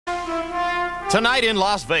Tonight in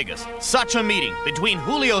Las Vegas, such a meeting between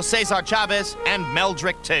Julio Cesar Chavez and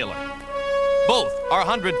Meldrick Taylor. Both are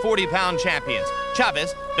 140-pound champions.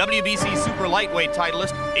 Chavez, WBC super lightweight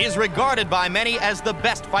titleist, is regarded by many as the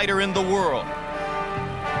best fighter in the world.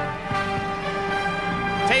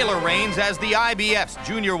 Taylor reigns as the IBF's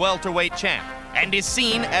junior welterweight champ and is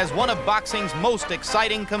seen as one of boxing's most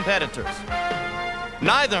exciting competitors.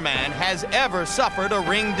 Neither man has ever suffered a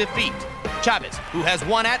ring defeat. Chavez, who has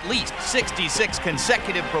won at least 66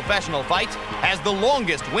 consecutive professional fights, has the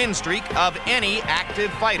longest win streak of any active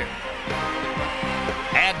fighter.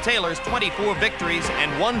 Add Taylor's 24 victories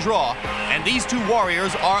and 1 draw, and these two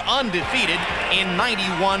warriors are undefeated in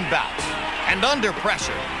 91 bouts. And under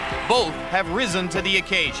pressure, both have risen to the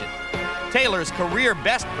occasion. Taylor's career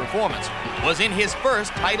best performance was in his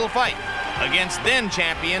first title fight against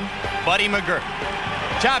then-champion Buddy McGirt.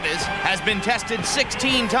 Chavez has been tested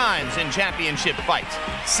 16 times in championship fights.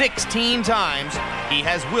 16 times he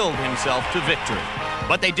has willed himself to victory.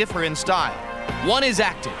 But they differ in style. One is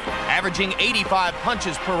active, averaging 85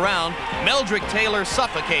 punches per round. Meldrick Taylor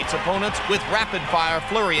suffocates opponents with rapid-fire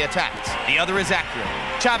flurry attacks. The other is accurate.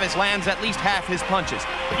 Chavez lands at least half his punches,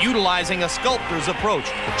 utilizing a sculptor's approach,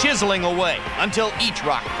 chiseling away until each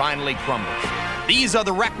rock finally crumbles. These are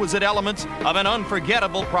the requisite elements of an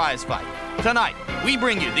unforgettable prize fight. Tonight, we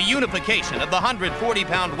bring you the unification of the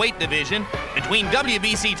 140-pound weight division between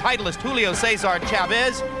WBC titleist Julio Cesar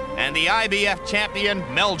Chavez and the IBF champion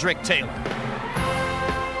Meldrick Taylor.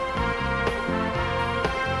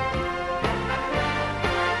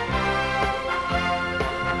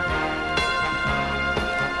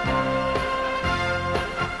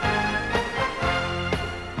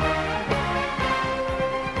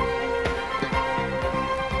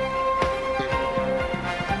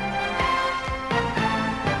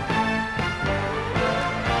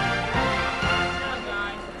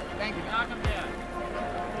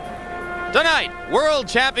 Tonight, World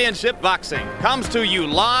Championship Boxing comes to you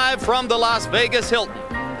live from the Las Vegas Hilton,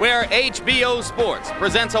 where HBO Sports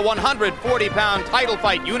presents a 140-pound title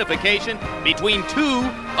fight unification between two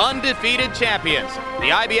undefeated champions, the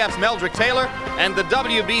IBF's Meldrick Taylor and the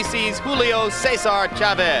WBC's Julio Cesar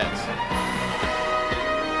Chavez.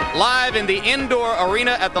 Live in the indoor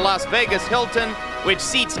arena at the Las Vegas Hilton, which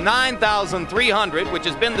seats 9,300, which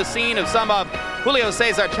has been the scene of some of Julio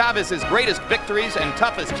Cesar Chavez's greatest victories and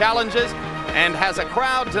toughest challenges, and has a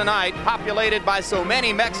crowd tonight populated by so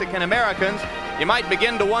many Mexican Americans, you might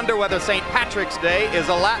begin to wonder whether St. Patrick's Day is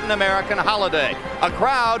a Latin American holiday. A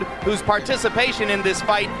crowd whose participation in this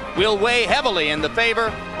fight will weigh heavily in the favor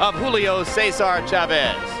of Julio Cesar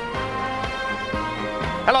Chavez.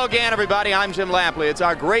 Hello again, everybody. I'm Jim Lampley. It's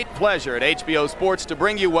our great pleasure at HBO Sports to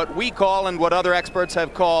bring you what we call and what other experts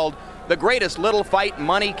have called the greatest little fight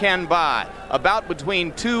money can buy. A bout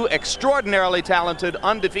between two extraordinarily talented,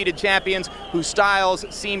 undefeated champions whose styles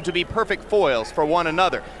seem to be perfect foils for one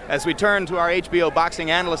another. As we turn to our HBO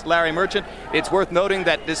boxing analyst, Larry Merchant, it's worth noting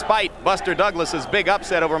that despite Buster Douglas's big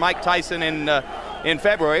upset over Mike Tyson in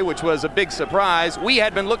February, which was a big surprise, we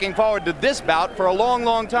had been looking forward to this bout for a long,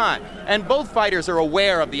 long time. And both fighters are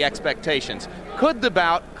aware of the expectations. Could the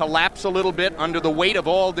bout collapse a little bit under the weight of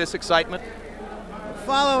all this excitement?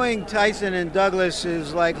 Following Tyson and Douglas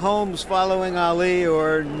is like Holmes following Ali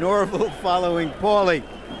or Norville following Paulie.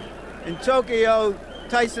 In Tokyo,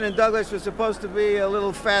 Tyson and Douglas were supposed to be a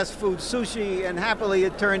little fast food sushi, and happily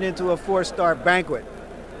it turned into a 4-star banquet.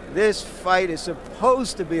 This fight is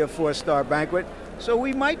supposed to be a 4-star banquet, so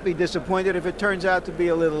we might be disappointed if it turns out to be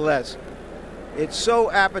a little less. It's so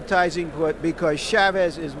appetizing because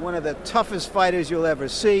Chavez is one of the toughest fighters you'll ever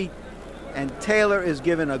see, and Taylor is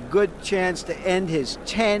given a good chance to end his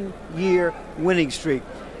 10-year winning streak.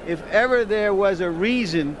 If ever there was a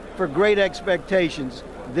reason for great expectations,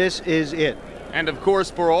 this is it. And of course,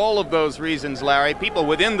 for all of those reasons, Larry, people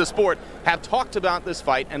within the sport have talked about this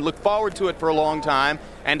fight and looked forward to it for a long time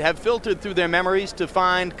and have filtered through their memories to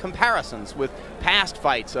find comparisons with past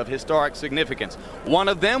fights of historic significance. One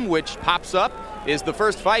of them, which pops up, is the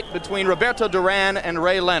first fight between Roberto Duran and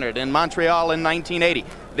Ray Leonard in Montreal in 1980.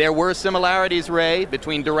 There were similarities, Ray,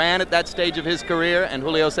 between Duran at that stage of his career and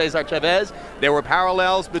Julio Cesar Chavez. There were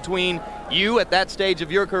parallels between you at that stage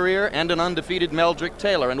of your career and an undefeated Meldrick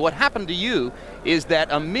Taylor. And what happened to you is that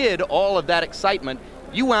amid all of that excitement,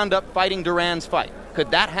 you wound up fighting Duran's fight.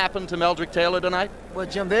 Could that happen to Meldrick Taylor tonight? Well,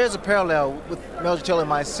 Jim, there's a parallel with Meldrick Taylor and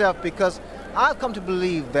myself, because I've come to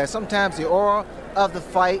believe that sometimes the aura of the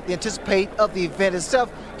fight, the anticipation of the event itself,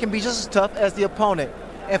 can be just as tough as the opponent.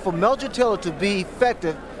 And for Meldrick Taylor to be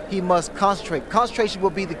effective, he must concentrate. Concentration will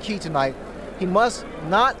be the key tonight. He must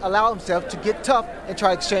not allow himself to get tough and try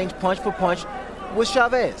to exchange punch for punch with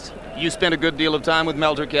Chavez. You spent a good deal of time with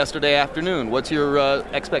Meldrick yesterday afternoon. What's your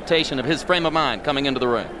expectation of his frame of mind coming into the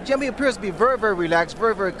ring? Jimmy appears to be very, very relaxed,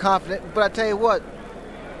 very, very confident, but I tell you what,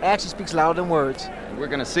 action speaks louder than words. We're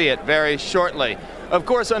going to see it very shortly. Of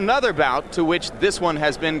course, another bout to which this one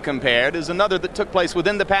has been compared is another that took place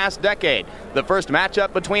within the past decade. The first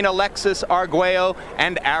matchup between Alexis Arguello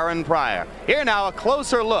and Aaron Pryor. Here now, a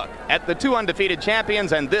closer look at the two undefeated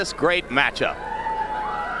champions and this great matchup.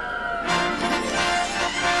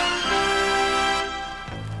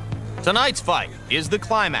 Tonight's fight is the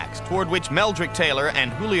climax toward which Meldrick Taylor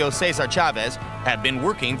and Julio Cesar Chavez have been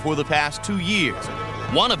working for the past 2 years.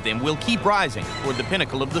 One of them will keep rising toward the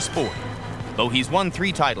pinnacle of the sport. Though he's won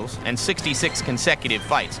 3 titles and 66 consecutive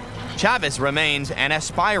fights, Chavez remains an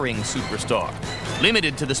aspiring superstar.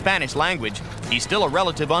 Limited to the Spanish language, he's still a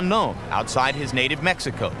relative unknown outside his native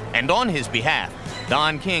Mexico. And on his behalf,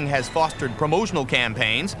 Don King has fostered promotional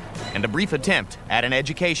campaigns and a brief attempt at an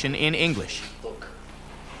education in English.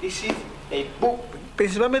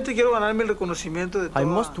 I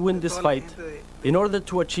must win this fight in order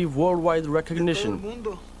to achieve worldwide recognition.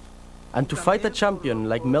 And to fight a champion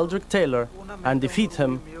like Meldrick Taylor and defeat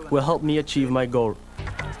him will help me achieve my goal.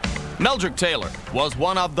 Meldrick Taylor was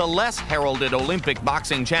one of the less heralded Olympic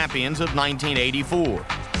boxing champions of 1984.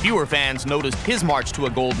 Fewer fans noticed his march to a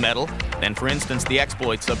gold medal than, for instance, the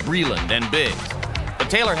exploits of Breland and Biggs. But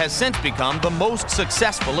Taylor has since become the most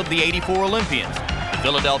successful of the 84 Olympians. The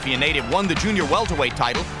Philadelphia native won the junior welterweight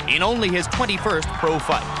title in only his 21st pro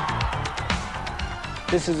fight.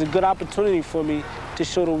 This is a good opportunity for me to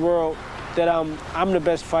show the world that I'm the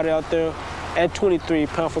best fighter out there at 23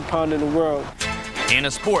 pound for pound in the world. In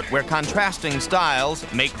a sport where contrasting styles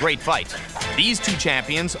make great fights, these two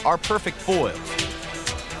champions are perfect foils.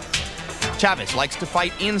 Chavez likes to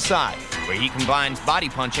fight inside, where he combines body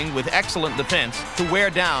punching with excellent defense to wear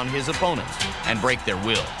down his opponents and break their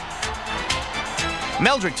will.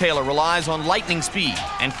 Meldrick Taylor relies on lightning speed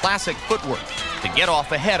and classic footwork to get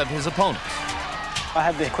off ahead of his opponents. I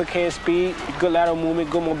have the quick hand speed, good lateral movement,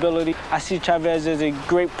 good mobility. I see Chavez as a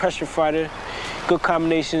great pressure fighter, good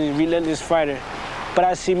combination, relentless fighter. But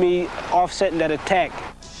I see me offsetting that attack.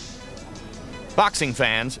 Boxing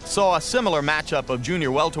fans saw a similar matchup of junior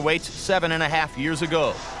welterweights 7.5 years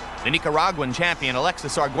ago. The Nicaraguan champion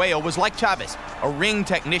Alexis Arguello was like Chavez, a ring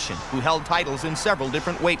technician who held titles in several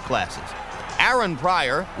different weight classes. Aaron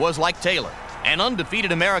Pryor was like Taylor, an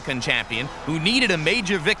undefeated American champion who needed a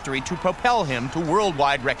major victory to propel him to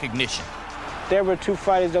worldwide recognition. There were 2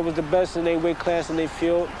 fighters that was the best in their weight class in their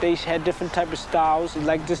field. They had different type of styles,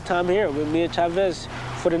 like this time here with me and Chavez.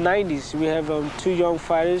 For the 90s, we have 2 young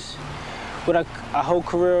fighters with a whole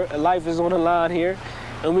career, life is on the line here,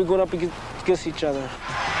 and we're going up against each other.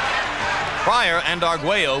 Pryor and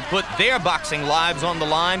Arguello put their boxing lives on the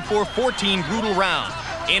line for 14 brutal rounds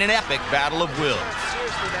in an epic battle of wills.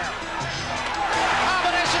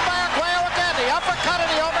 Combination by Arguello again, the uppercut and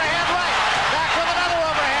the overhand right. Back with another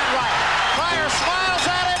overhand right. Pryor smiles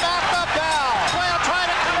at him off the bell. Arguello trying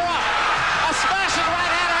to cover up. A smashing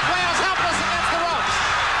right hand. Arguello's helpless against the ropes.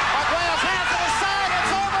 Arguello's hands to the side.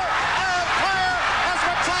 It's over. Aaron Pryor has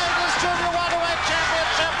retained his junior welterweight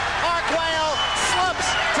championship. Arguello slumps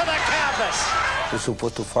to the canvas. We're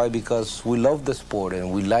supposed to fight because we love the sport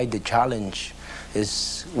and we like the challenge.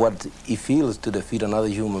 Is what it feels to defeat another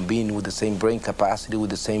human being with the same brain capacity, with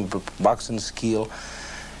the same boxing skill,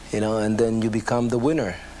 you know, and then you become the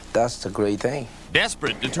winner. That's the great thing.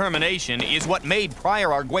 Desperate determination is what made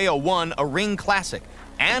Pryor Arguello 1 a ring classic,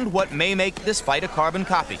 and what may make this fight a carbon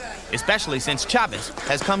copy, especially since Chavez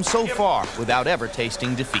has come so far without ever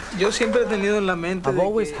tasting defeat. I've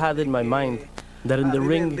always had in my mind that in the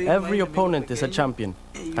ring, every opponent is a champion,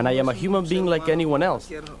 and I am a human being like anyone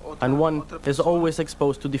else, and one is always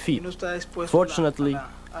exposed to defeat. Fortunately,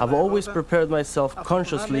 I've always prepared myself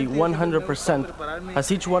consciously 100%,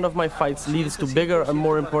 as each one of my fights leads to bigger and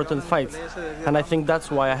more important fights, and I think that's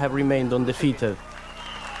why I have remained undefeated.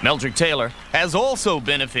 Meldrick Taylor has also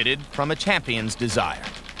benefited from a champion's desire.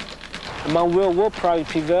 My will probably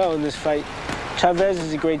prevail in this fight. Chavez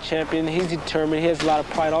is a great champion. He's determined. He has a lot of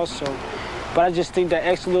pride also. But I just think that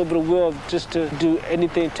extra little bit of will just to do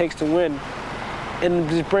anything it takes to win and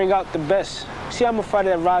just bring out the best. See, I'm a fighter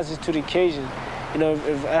that rises to the occasion. You know,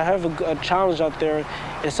 if I have a challenge out there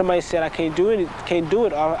and somebody said I can't do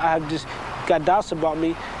it, or I have just got doubts about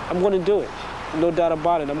me, I'm going to do it. No doubt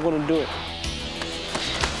about it, I'm going to do it.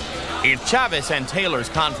 If Chavez and Taylor's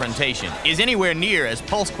confrontation is anywhere near as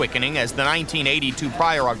pulse-quickening as the 1982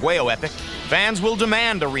 Pryor-Arguello epic, fans will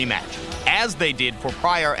demand a rematch, as they did for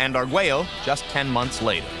Pryor and Arguello just 10 months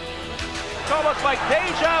later. It's almost like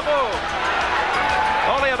deja vu.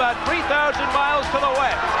 only about 3,000 miles to the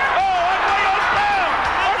west. Oh, Arguello's down!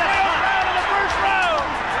 Arguello's down in the first round!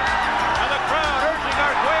 And the crowd urging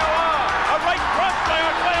Arguello on. A right front by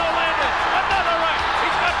Arguello landed. Another right.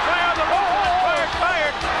 He's got Pryor on the road. Pryor's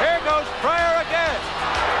tired. Here goes Pryor again.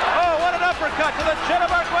 Oh, what an uppercut to the chin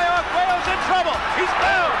of Arguello. Arguello's in trouble. He's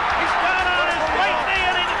down. He's down on his right knee,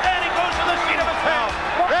 and he goes to the seat of his pants.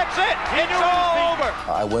 That's it. It's all over.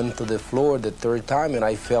 I went to the floor the third time, and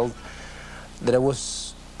I felt that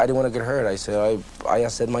I didn't want to get hurt. I said, I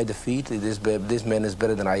accept my defeat. This man is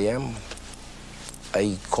better than I am.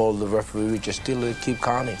 I called the referee just still keep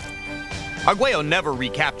counting. Arguello never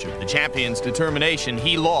recaptured the champion's determination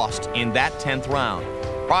he lost in that 10th round.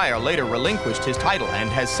 Pryor later relinquished his title and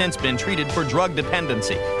has since been treated for drug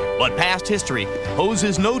dependency. But past history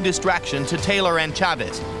poses no distraction to Taylor and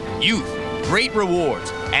Chavez. Youth, great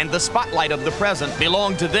rewards, and the spotlight of the present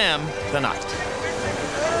belong to them tonight.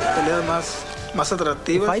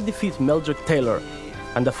 If I defeat Meldrick Taylor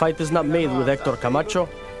and the fight is not made with Hector Camacho,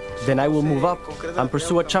 then I will move up and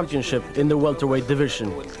pursue a championship in the welterweight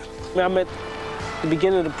division. I'm at the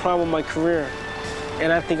beginning of the prime of my career,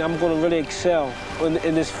 and I think I'm going to really excel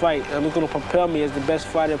in this fight. I'm going to propel me as the best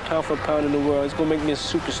fighter pound for pound in the world. It's going to make me a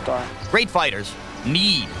superstar. Great fighters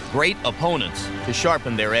need great opponents to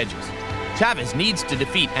sharpen their edges. Chavez needs to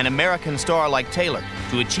defeat an American star like Taylor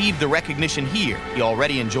to achieve the recognition here he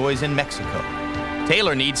already enjoys in Mexico.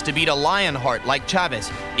 Taylor needs to beat a lionheart like Chavez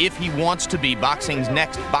if he wants to be boxing's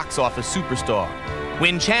next box office superstar.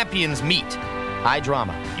 When champions meet, high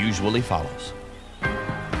drama usually follows.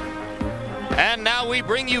 And now we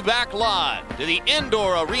bring you back live to the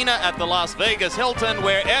indoor arena at the Las Vegas Hilton,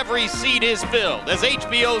 where every seat is filled as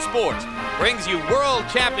HBO Sports brings you World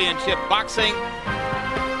Championship Boxing.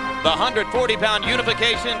 The 140-pound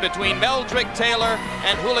unification between Meldrick Taylor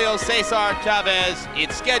and Julio Cesar Chavez.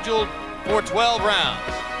 It's scheduled for 12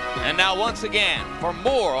 rounds. And now once again, for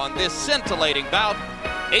more on this scintillating bout,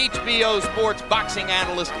 HBO Sports boxing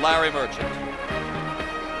analyst Larry Merchant.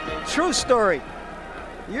 True story.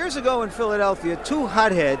 Years ago in Philadelphia, two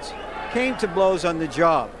hotheads came to blows on the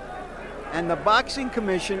job, and the Boxing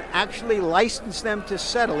Commission actually licensed them to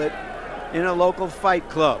settle it in a local fight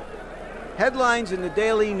club. Headlines in the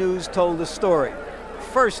Daily News told the story.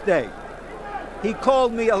 First day, he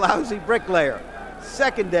called me a lousy bricklayer.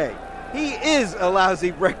 Second day, he is a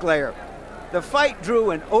lousy bricklayer. The fight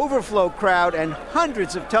drew an overflow crowd and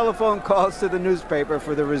hundreds of telephone calls to the newspaper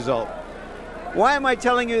for the result. Why am I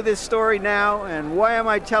telling you this story now, and why am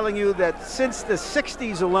I telling you that since the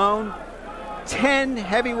 60s alone, 10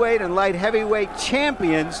 heavyweight and light heavyweight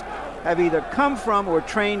champions have either come from or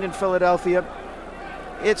trained in Philadelphia?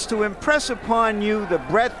 It's to impress upon you the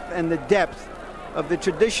breadth and the depth of the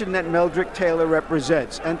tradition that Meldrick Taylor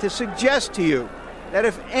represents, and to suggest to you that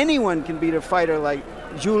if anyone can beat a fighter like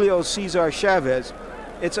Julio Cesar Chavez,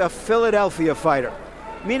 it's a Philadelphia fighter,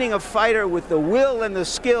 meaning a fighter with the will and the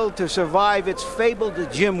skill to survive its fabled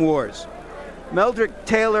gym wars. Meldrick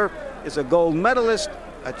Taylor is a gold medalist,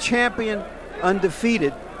 a champion,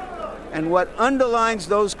 undefeated, and what underlines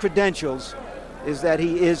those credentials is that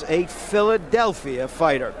he is a Philadelphia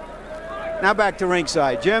fighter. Now back to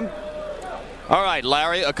ringside. Jim? All right,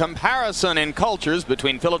 Larry, a comparison in cultures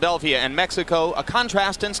between Philadelphia and Mexico, a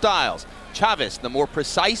contrast in styles. Chavez, the more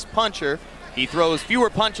precise puncher, he throws fewer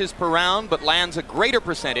punches per round but lands a greater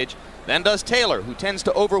percentage than does Taylor, who tends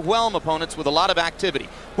to overwhelm opponents with a lot of activity.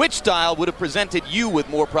 Which style would have presented you with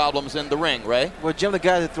more problems in the ring, Ray? Well, Jim, the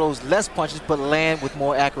guy that throws less punches but land with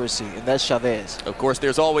more accuracy, and that's Chavez. Of course,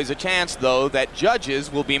 there's always a chance, though, that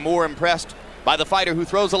judges will be more impressed by the fighter who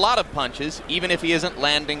throws a lot of punches, even if he isn't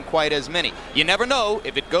landing quite as many. You never know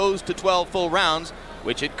if it goes to 12 full rounds,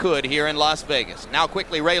 which it could here in Las Vegas. Now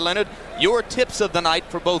quickly, Ray Leonard, your tips of the night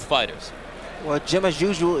for both fighters. Well, Jim, as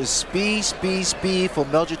usual, is speed, speed, speed for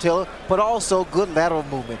Meldrick Taylor, but also good lateral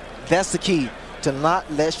movement. That's the key, to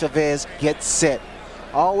not let Chavez get set.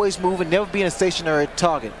 Always moving, never being a stationary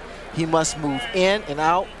target. He must move in and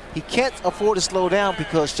out. He can't afford to slow down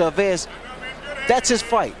because Chavez, that's his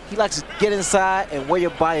fight. He likes to get inside and wear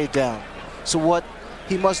your body down. So what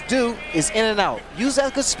he must do is in and out. Use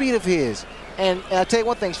that good speed of his. And I'll tell you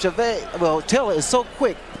one thing, Taylor is so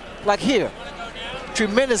quick. Like here,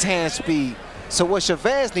 tremendous hand speed. So what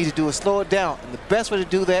Chavez needs to do is slow it down. And the best way to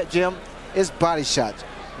do that, Jim, is body shots.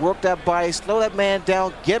 Work that body, slow that man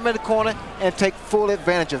down, get him in the corner, and take full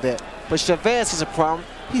advantage of that. But Chavez has a problem.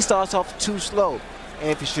 He starts off too slow. And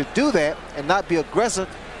if he should do that and not be aggressive,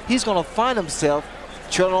 he's going to find himself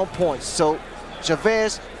trailing on points. So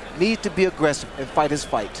Chavez needs to be aggressive and fight his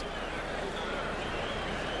fight.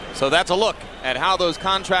 So that's a look at how those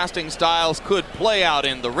contrasting styles could play out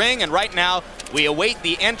in the ring. And right now, we await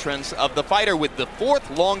the entrance of the fighter with the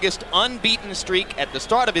 4th longest unbeaten streak at the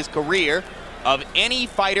start of his career of any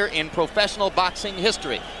fighter in professional boxing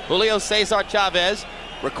history. Julio Cesar Chavez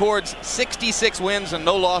records 66 wins and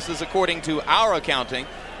no losses according to our accounting.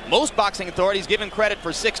 Most boxing authorities give him credit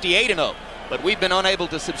for 68-0, but we've been unable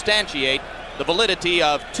to substantiate the validity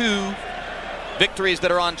of 2 victories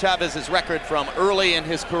that are on Chavez's record from early in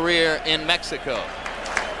his career in Mexico.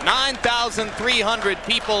 9,300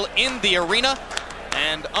 people in the arena,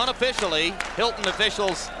 and unofficially, Hilton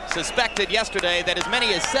officials suspected yesterday that as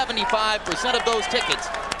many as 75% of those tickets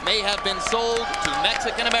may have been sold to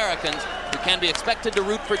Mexican Americans who can be expected to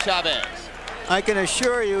root for Chavez. I can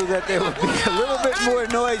assure you that there will be a little bit more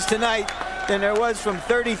noise tonight than there was from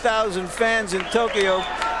 30,000 fans in Tokyo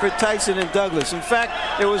for Tyson and Douglas. In fact,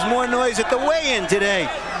 there was more noise at the weigh-in today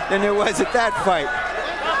than there was at that fight.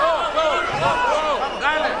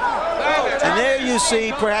 And there you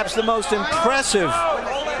see perhaps the most impressive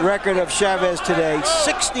record of Chavez today.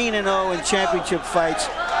 16-0 in championship fights.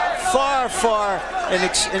 Far, far in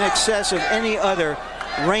excess of any other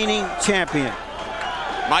reigning champion.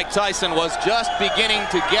 Mike Tyson was just beginning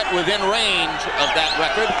to get within range of that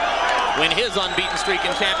record when his unbeaten streak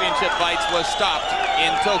in championship fights was stopped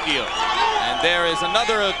in Tokyo. And there is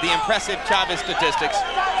another of the impressive Chavez statistics.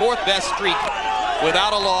 4th best streak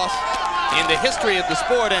without a loss in the history of the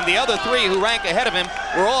sport, and the other 3 who rank ahead of him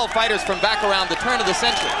were all fighters from back around the turn of the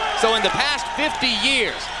century. So in the past 50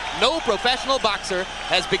 years, no professional boxer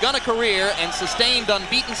has begun a career and sustained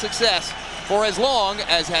unbeaten success for as long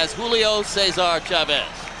as has Julio Cesar Chavez.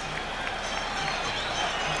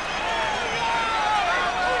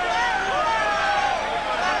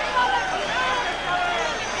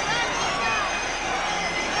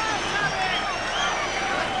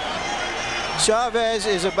 Chavez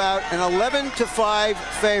is about an 11-5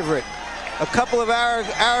 favorite. A couple of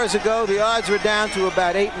hours ago, the odds were down to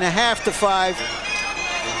about 8.5 to 5.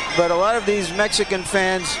 But a lot of these Mexican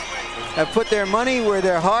fans have put their money where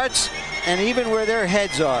their hearts and even where their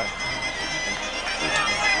heads are.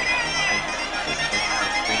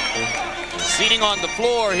 Seating on the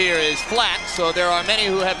floor here is flat, so there are many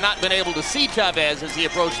who have not been able to see Chavez as he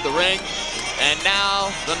approached the ring. And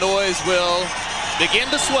now the noise will begin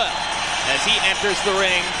to swell as he enters the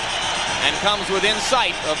ring and comes within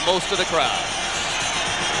sight of most of the crowd.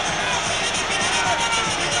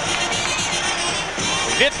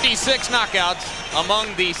 56 knockouts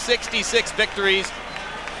among the 66 victories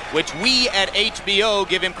which we at HBO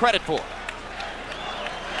give him credit for.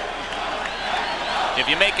 If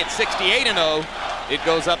you make it 68-0, it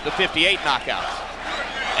goes up to 58 knockouts.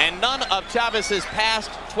 And none of Chavez's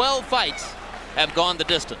past 12 fights have gone the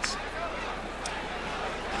distance.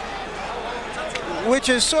 Which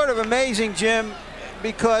is sort of amazing, Jim,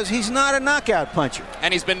 because he's not a knockout puncher.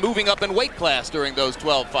 And he's been moving up in weight class during those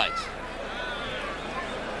 12 fights.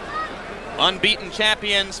 Unbeaten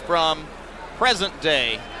champions from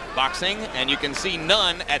present-day boxing, and you can see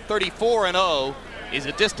none at 34-0 is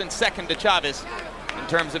a distant second to Chavez in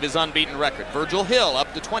terms of his unbeaten record. Virgil Hill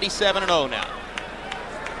up to 27-0 now.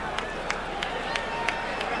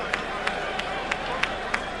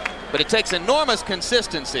 But it takes enormous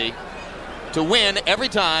consistency to win every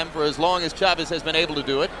time for as long as Chavez has been able to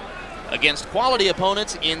do it against quality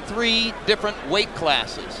opponents in 3 different weight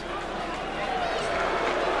classes.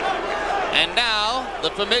 And now the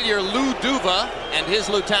familiar Lou Duva and his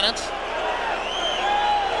lieutenants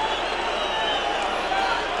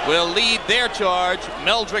will lead their charge.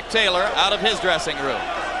 Meldrick Taylor out of his dressing room.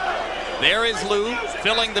 There is Lou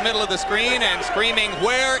filling the middle of the screen and screaming,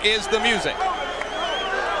 "Where is the music?"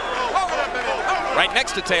 Right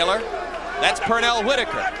next to Taylor, that's Pernell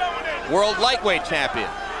Whitaker, world lightweight champion.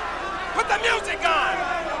 Put the music on!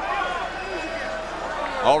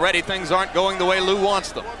 Already things aren't going the way Lou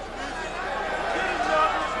wants them.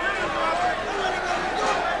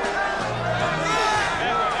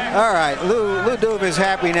 All right, Lou Duva is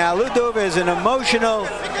happy now. Lou Duva is an emotional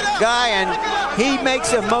guy, and he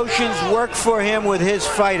makes emotions work for him with his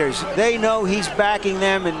fighters. They know he's backing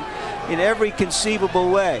them in every conceivable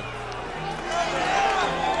way.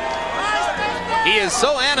 He is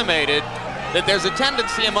so animated that there's a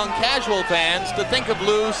tendency among casual fans to think of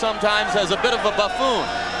Lou sometimes as a bit of a buffoon.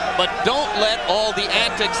 But don't let all the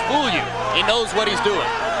antics fool you. He knows what he's doing.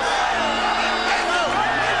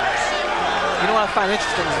 You know what I find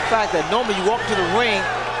interesting is the fact that normally you walk to the ring,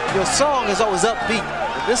 your song is always upbeat.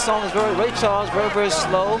 But this song is very, Ray Charles, very, very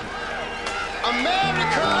slow.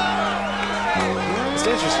 America! It's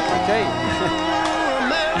interesting, I tell you.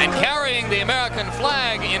 And carrying the American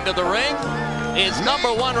flag into the ring is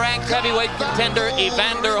 #1 ranked heavyweight contender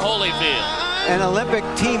Evander Holyfield. An Olympic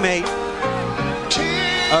teammate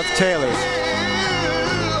of Taylor's.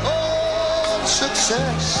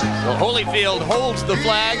 Well, Holyfield holds the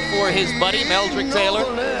flag for his buddy, Meldrick Taylor.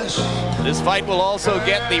 This fight will also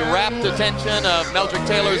get the rapt attention of Meldrick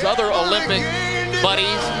Taylor's other Olympic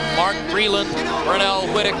buddies, Mark Breland, Bernal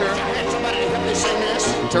Whitaker,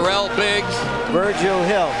 Terrell Biggs, Virgil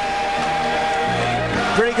Hill.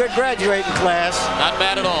 Pretty good graduating class. Not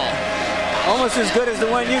bad at all. Almost as good as the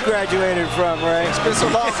one you graduated from, Ray. It's been so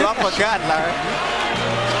long, so I forgot, Larry.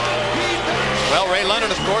 Well, Ray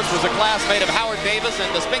Leonard, of course, was a classmate of Howard Davis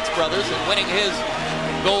and the Spinks brothers in winning his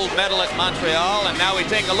gold medal at Montreal. And now we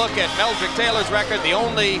take a look at Meldrick Taylor's record, the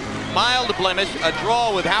only mild blemish, a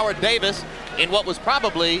draw with Howard Davis in what was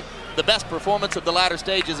probably the best performance of the latter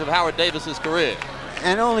stages of Howard Davis's career.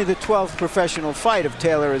 And only the 12th professional fight of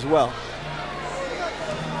Taylor as well.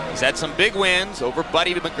 He's had some big wins over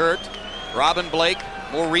Buddy McGirt, Robin Blake,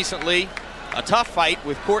 more recently a tough fight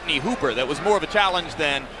with Courtney Hooper that was more of a challenge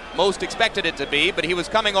than most expected it to be, but he was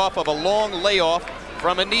coming off of a long layoff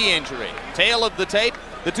from a knee injury. Tail of the tape,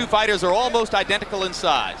 the two fighters are almost identical in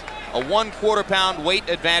size. A 1/4 pound weight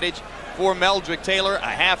advantage for Meldrick Taylor, a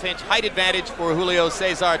 1/2 inch height advantage for Julio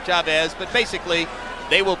Cesar Chavez, but basically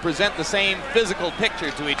they will present the same physical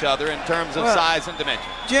picture to each other in terms of size and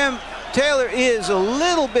dimension. Jim, Taylor is a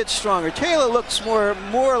little bit stronger. Taylor looks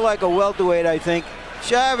more like a welterweight, I think.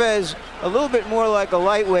 Chavez a little bit more like a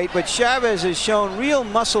lightweight, but Chavez has shown real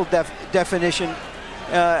muscle definition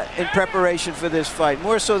in preparation for this fight,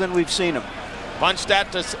 more so than we've seen him. Punch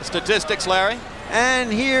statistics, Larry.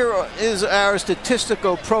 And here is our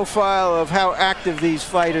statistical profile of how active these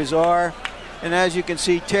fighters are. And as you can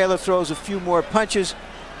see, Taylor throws a few more punches,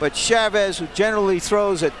 but Chavez, who generally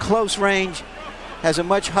throws at close range, has a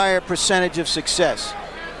much higher percentage of success.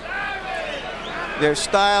 Their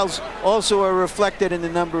styles also are reflected in the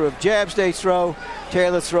number of jabs they throw.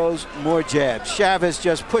 Taylor throws more jabs. Chavez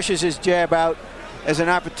just pushes his jab out as an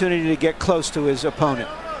opportunity to get close to his opponent.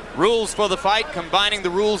 Rules for the fight, combining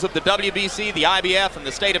the rules of the WBC, the IBF, and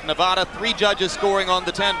the state of Nevada. 3 judges scoring on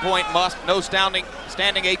the 10-point must. No standing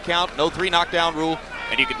 8 count, no 3 knockdown rule,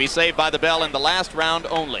 and you can be saved by the bell in the last round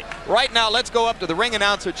only. Right now, let's go up to the ring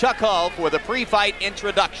announcer, Chuck Hull, for the pre-fight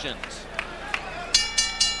introductions.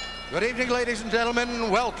 Good evening, ladies and gentlemen.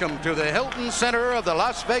 Welcome to the Hilton Center of the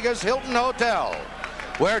Las Vegas Hilton Hotel,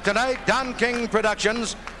 where tonight Don King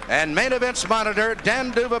Productions and Main Events Monitor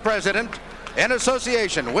Dan Duva, President, in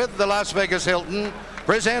association with the Las Vegas Hilton,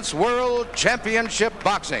 presents World Championship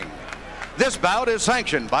Boxing. This bout is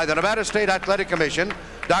sanctioned by the Nevada State Athletic Commission,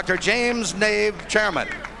 Dr. James Nave, Chairman.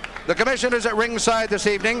 The commissioners at ringside this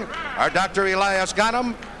evening are Dr. Elias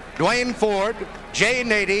Ghanem, Dwayne Ford, Jay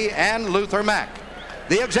Nady, and Luther Mack.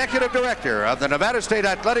 The executive director of the Nevada State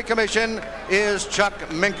Athletic Commission is Chuck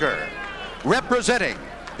Minker. Representing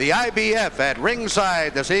the IBF at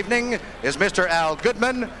ringside this evening is Mr. Al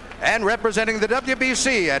Goodman, and representing the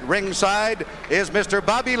WBC at ringside is Mr.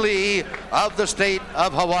 Bobby Lee of the state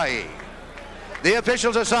of Hawaii. The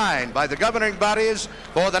officials assigned by the governing bodies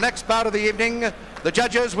for the next bout of the evening, the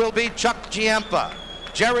judges will be Chuck Giampa,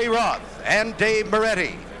 Jerry Roth, and Dave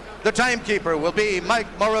Moretti. The timekeeper will be Mike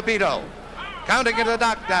Morabito. Counting into the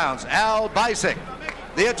knockdowns, Al Bisick.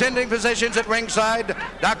 The attending physicians at ringside,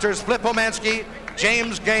 Doctors Flip Omansky,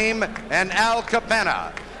 James Game, and Al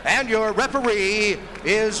Capana. And your referee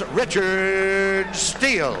is Richard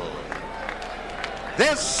Steele.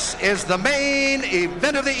 This is the main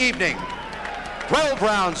event of the evening. 12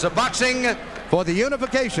 rounds of boxing for the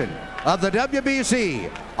unification of the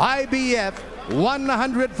WBC IBF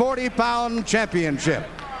 140-pound championship.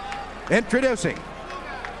 Introducing,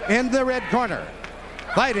 in the red corner,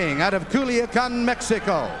 fighting out of Culiacan,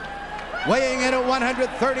 Mexico, weighing in at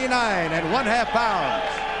 139 1/2 pounds,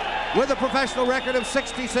 with a professional record of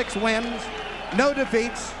 66 wins, no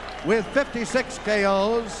defeats, with 56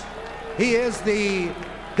 KOs. He is the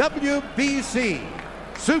WBC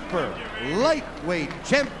Super Lightweight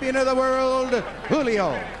Champion of the World,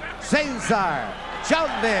 Julio Cesar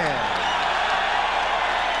Chavez.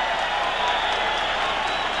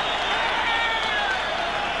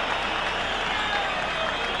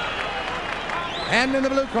 And in the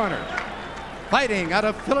blue corner, fighting out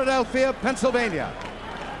of Philadelphia, Pennsylvania,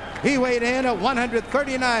 he weighed in at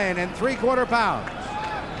 139 3/4 pounds.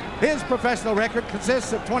 His professional record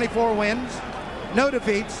consists of 24 wins, no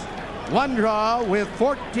defeats, 1 draw, with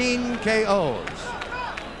 14 KOs.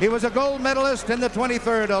 He was a gold medalist in the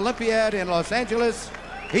 23rd Olympiad in Los Angeles.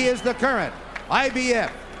 He is the current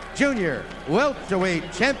IBF Junior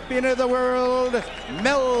Welterweight Champion of the World,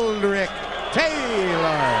 Meldrick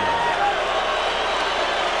Taylor.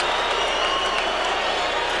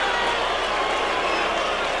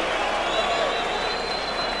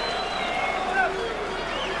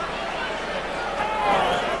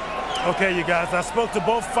 Okay, you guys, I spoke to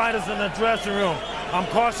both fighters in the dressing room. I'm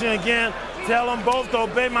cautioning again. Tell them both to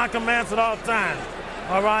obey my commands at all times.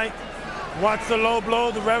 All right? Watch the low blow,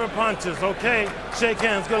 the rubber punches. Okay? Shake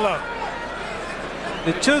hands. Good luck.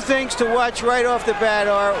 The two things to watch right off the bat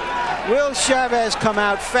are, will Chavez come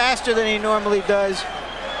out faster than he normally does?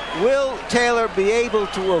 Will Taylor be able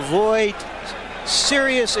to avoid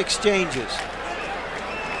serious exchanges?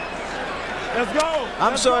 Let's go.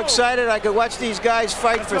 I'm so excited I could watch these guys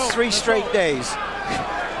fight for 3 straight days.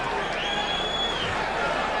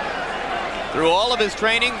 Through all of his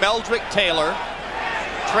training, Meldrick Taylor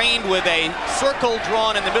trained with a circle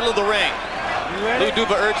drawn in the middle of the ring. Lou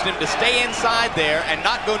Duva urged him to stay inside there and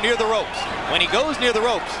not go near the ropes. When he goes near the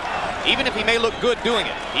ropes, even if he may look good doing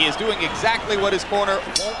it, he is doing exactly what his corner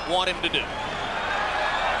won't want him to do.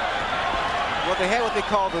 Well, they had what they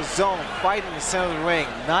call the zone, fight in the center of the ring,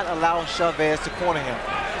 not allowing Chavez to corner him.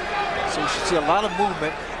 So you should see a lot of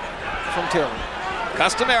movement from Taylor.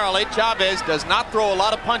 Customarily, Chavez does not throw a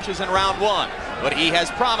lot of punches in round 1, but he has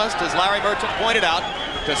promised, as Larry Merchant pointed out,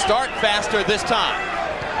 to start faster this time.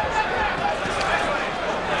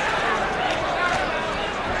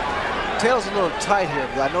 Taylor's a little tight here,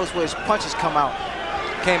 but I noticed where his punches came out.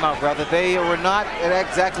 They were not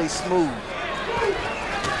exactly smooth.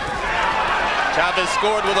 Chavez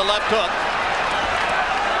scored with a left hook.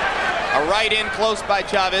 A right in close by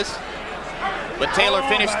Chavez, but Taylor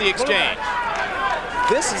finished the exchange.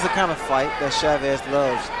 This is the kind of fight that Chavez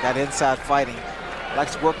loves, that inside fighting.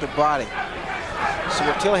 Likes to work the body. So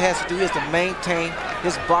what Taylor has to do is to maintain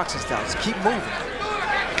his boxing style. Just keep moving.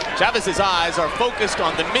 Chavez's eyes are focused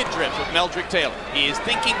on the midriff of Meldrick Taylor. He is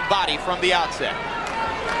thinking body from the outset.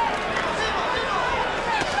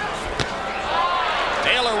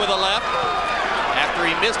 Taylor with a left after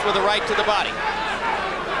he missed with a right to the body.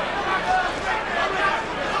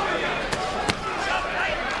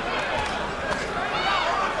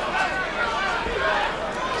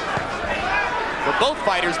 For both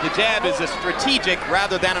fighters, the jab is a strategic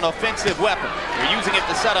rather than an offensive weapon. They're using it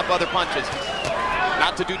to set up other punches,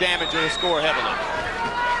 not to do damage or to score heavily.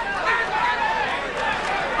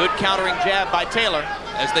 Good countering jab by Taylor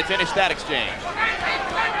as they finish that exchange.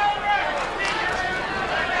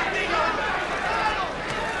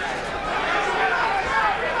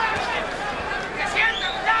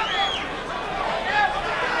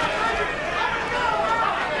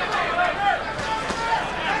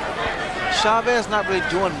 Chavez not really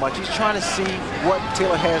doing much. He's trying to see what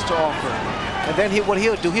Taylor has to offer. And then what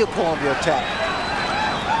he'll do, he'll pull on the attack.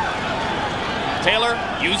 Taylor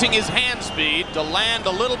using his hand speed to land a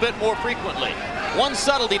little bit more frequently. One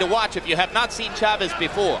subtlety to watch if you have not seen Chavez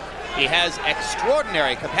before. He has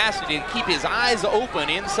extraordinary capacity to keep his eyes open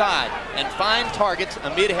inside and find targets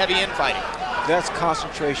amid heavy infighting. That's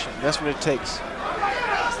concentration. That's what it takes.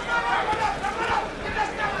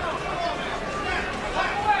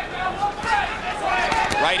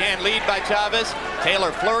 Right hand lead by Chavez.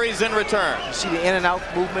 Taylor flurries in return. You see the in and out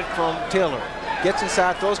movement from Taylor. Gets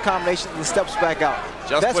inside, throws combinations, and steps back out.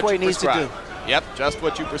 That's what he needs to do. Yep, just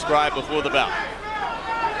what you prescribed before the bout.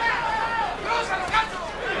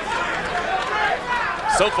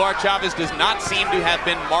 So far, Chavez does not seem to have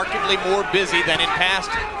been markedly more busy than in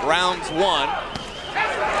past rounds 1.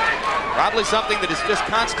 Probably something that is just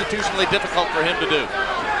constitutionally difficult for him to do.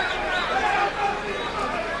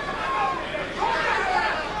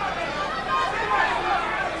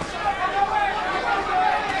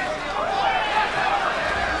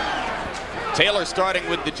 Taylor starting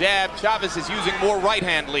with the jab. Chavez is using more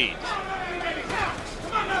right-hand leads.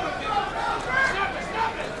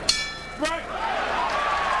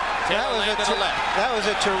 That was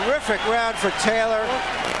a terrific round for Taylor.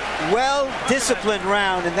 Well-disciplined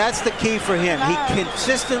round, and that's the key for him. He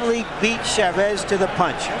consistently beat Chavez to the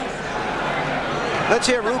punch. Let's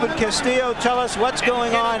hear Ruben Castillo tell us what's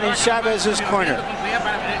going on in Chavez's corner.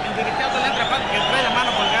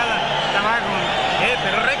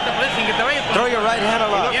 Throw your right hand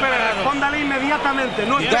aloft.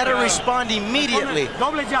 You got to respond immediately.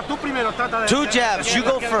 2 jabs, you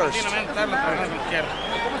go first.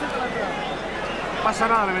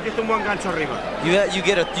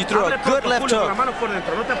 You throw a good left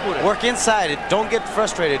hook. Work inside it. Don't get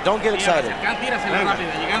frustrated. Don't get excited.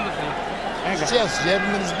 Yes, jab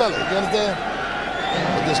him in his belly. You understand?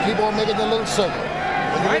 But just keep on making the little circle.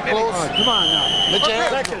 When you get close, come on now. Let your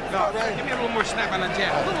hands go. Give me a little more snap on that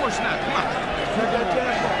jab. A little more snap. Come on.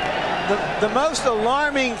 The most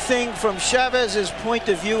alarming thing from Chavez's point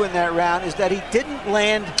of view in that round is that he didn't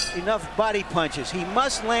land enough body punches. He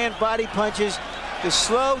must land body punches to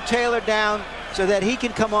slow Taylor down so that he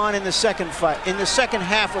can come on in the second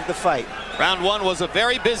half of the fight. Round one was a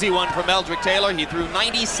very busy one for Meldrick Taylor. He threw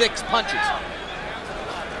 96 punches.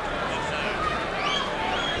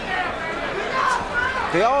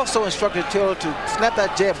 They also instructed Taylor to snap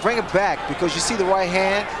that jab, bring it back, because you see the right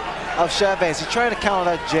hand of Chavez. He's trying to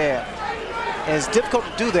counter that jab. And it's difficult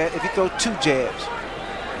to do that if you throw 2 jabs.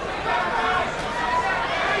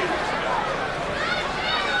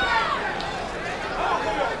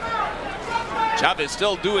 Chavez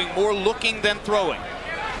still doing more looking than throwing.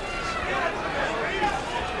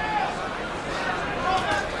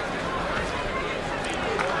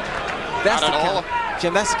 That's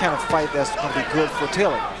Jim, that's the kind of fight that's going to be good for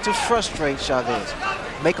Taylor. To frustrate Chavez.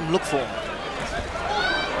 Make him look for him.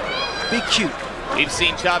 Be cute. We've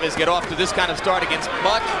seen Chavez get off to this kind of start against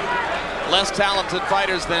much less talented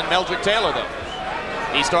fighters than Meldrick Taylor, though.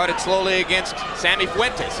 He started slowly against Sammy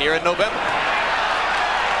Fuentes here in November.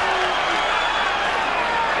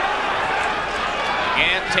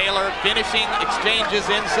 Again, Taylor finishing exchanges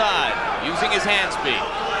inside, using his hand speed.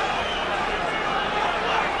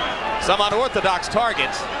 Some unorthodox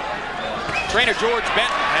targets. Trainer George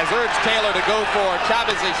Benton has urged Taylor to go for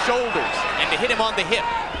Chavez's shoulders and to hit him on the hip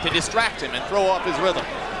to distract him and throw off his rhythm.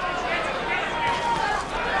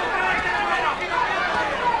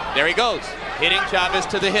 There he goes, hitting Chavez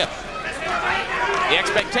to the hip. The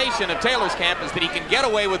expectation of Taylor's camp is that he can get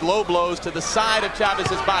away with low blows to the side of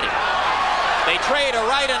Chavez's body. They trade a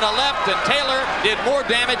right and a left, and Taylor did more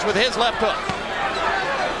damage with his left hook.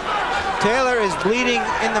 Taylor is bleeding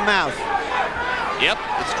in the mouth. Yep,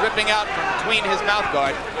 it's dripping out from between his mouth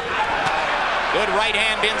guard. Good right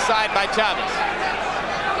hand inside by Chavez.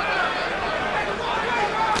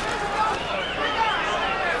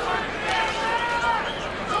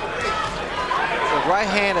 The right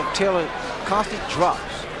hand of Taylor constantly drops.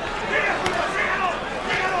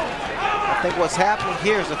 I think what's happening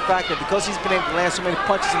here is the fact that because he's been able to land so many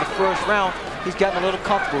punches in the first round, he's gotten a little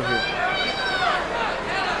comfortable here.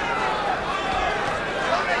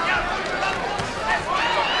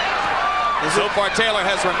 So far, Taylor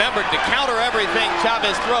has remembered to counter everything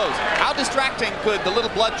Chavez throws. How distracting could the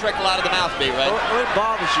little blood trickle out of the mouth be, right? Well, it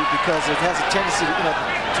bothers you because it has a tendency,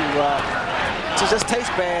 to just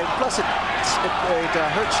taste bad. Plus, it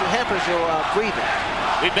hurts you, hampers your breathing.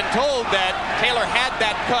 We've been told that Taylor had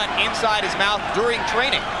that cut inside his mouth during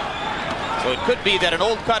training. So it could be that an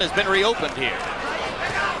old cut has been reopened here.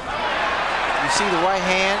 You see the right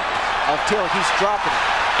hand of Taylor, he's dropping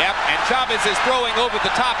it. Yep, and Chavez is throwing over the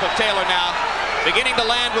top of Taylor now, beginning to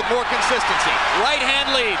land with more consistency. Right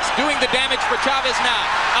hand leads, doing the damage for Chavez now.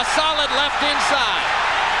 A solid left inside.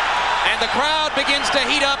 And the crowd begins to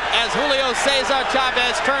heat up as Julio Cesar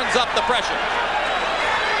Chavez turns up the pressure.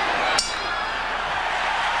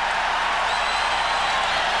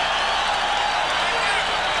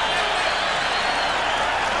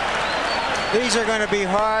 These are going to be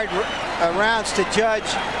hard rounds to judge.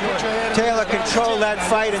 Taylor controlled that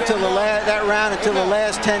fight until that round until the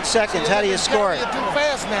last 10 seconds. How do you score it? You're too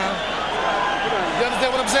fast now. You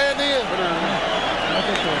understand what I'm saying to you?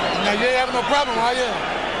 Now you ain't having no problem, are you?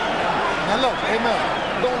 Now look, hey man,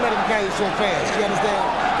 don't let him carry you so fast. You understand?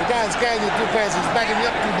 The guy's carrying you too fast. He's backing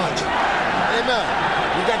you up too much. Hey man,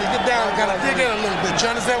 you got to get down and kind of dig in a little bit.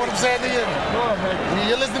 You understand what I'm saying to you?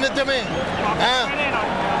 You listening to me? Huh?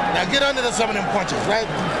 Now get under some of them punches, right?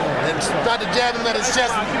 And start to jab him at his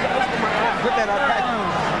chest. Put that up back.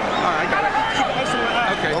 All right, I got it.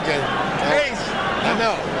 Okay. Okay.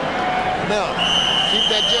 No. Keep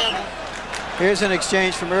that jab. Here's an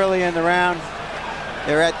exchange from early in the round.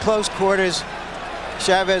 They're at close quarters.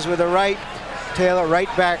 Chavez with a right, Taylor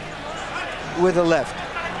right back with a left.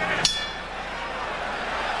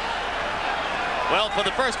 Well, for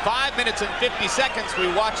the first 5 minutes and 50 seconds,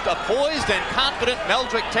 we watched a poised and confident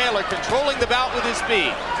Meldrick Taylor controlling the bout with his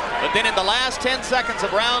speed. But then in the last 10 seconds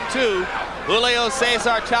of round two, Julio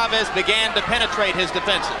Cesar Chavez began to penetrate his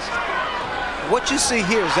defenses. What you see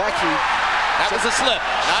here is actually... That was a slip,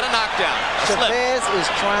 not a knockdown. Chavez is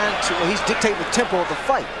trying to... Well, he's dictating the tempo of the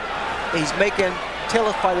fight. He's making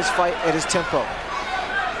Taylor fight his fight at his tempo.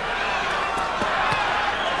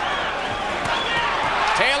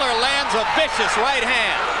 Taylor lands a vicious right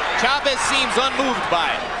hand. Chavez seems unmoved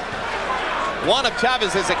by it. One of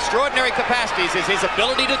Chavez's extraordinary capacities is his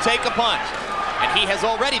ability to take a punch. And he has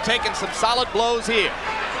already taken some solid blows here.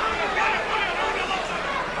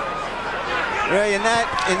 Ray, in that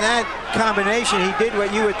combination, he did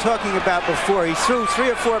what you were talking about before. He threw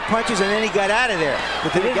 3 or 4 punches and then he got out of there.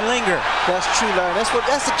 But they didn't linger. That's true, Larry. That's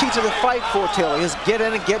the key to the fight for Taylor, is get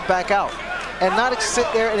in and get back out. And not sit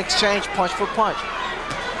there and exchange punch for punch.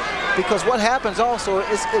 because what happens also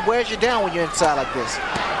is it wears you down when you're inside like this.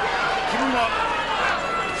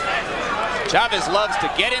 Chavez loves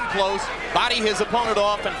to get in close, body his opponent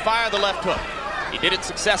off, and fire the left hook. He did it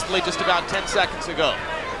successfully just about 10 seconds ago.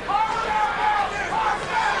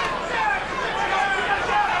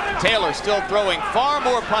 Taylor still throwing far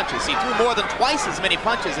more punches. He threw more than twice as many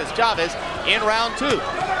punches as Chavez in round 2.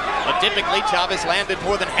 But typically, Chavez landed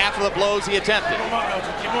more than half of the blows he attempted.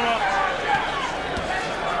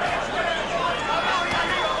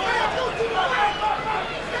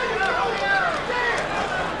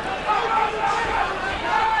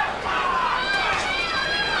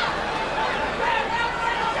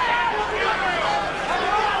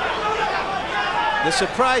 The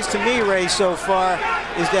surprise to me, Ray, so far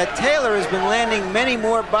is that Taylor has been landing many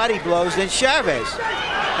more body blows than Chavez.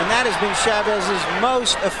 And that has been Chavez's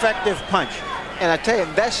most effective punch. And I tell you,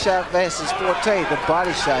 that's Chavez's forte, the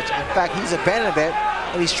body shots. In fact, he's abandoned that,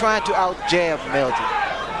 and he's trying to out-jab Meldrick.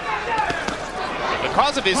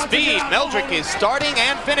 Because of his speed, Meldrick is starting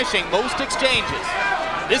and finishing most exchanges.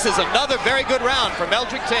 This is another very good round for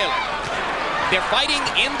Meldrick Taylor. They're fighting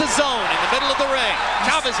in the zone in the middle of the ring.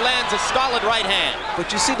 Chavez lands a solid right hand. But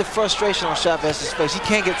you see the frustration on Chavez's face. He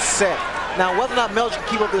can't get set. Now, whether or not Meldrick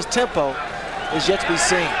can keep up this tempo is yet to be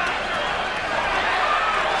seen.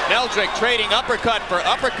 Meldrick trading uppercut for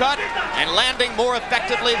uppercut and landing more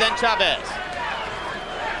effectively than Chavez.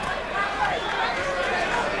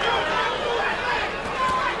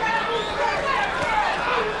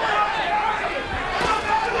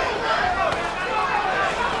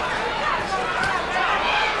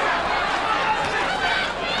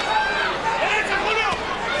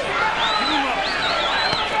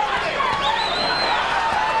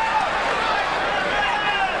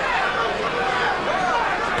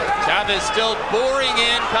 Chavez still boring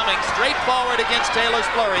in, coming straight forward against Taylor's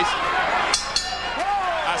flurries.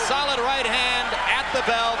 A solid right hand at the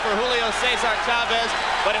bell for Julio Cesar Chavez,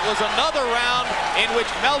 but it was another round in which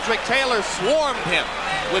Meldrick Taylor swarmed him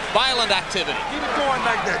with violent activity. Keep it going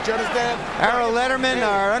like that, you understand? Harold Letterman,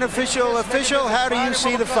 our unofficial official, how do you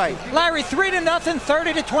see the fight? Larry, 3-0,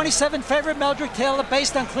 30-27 favorite Meldrick Taylor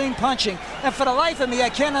based on clean punching. And for the life of me, I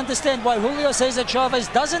can't understand why Julio Cesar Chavez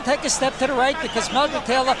doesn't take a step to the right, because Meldrick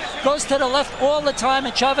Taylor goes to the left all the time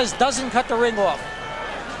and Chavez doesn't cut the ring off.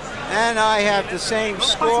 And I have the same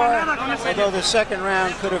score, although the second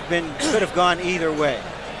round could have gone either way.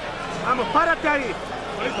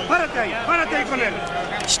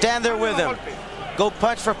 Stand there with him. Go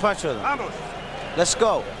punch for punch with him. Let's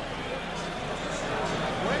go.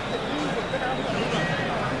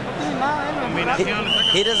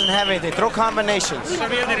 He doesn't have anything. Throw combinations.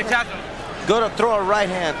 Go to throw a right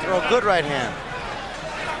hand. Throw a good right hand.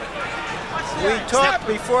 We talked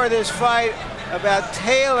before this fight about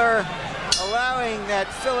Taylor allowing that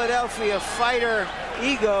Philadelphia fighter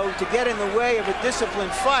ego to get in the way of a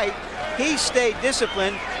disciplined fight. He stayed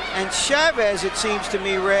disciplined, and Chavez, it seems to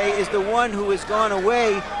me, Ray, is the one who has gone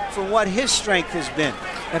away from what his strength has been.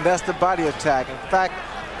 And that's the body attack. In fact,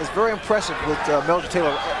 it's very impressive with Meldrick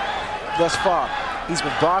Taylor thus far. He's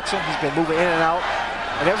been boxing, he's been moving in and out,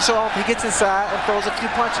 and every so often he gets inside and throws a few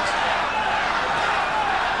punches.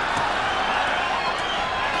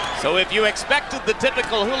 So if you expected the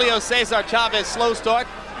typical Julio Cesar Chavez slow start,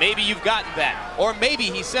 maybe you've gotten that. Or maybe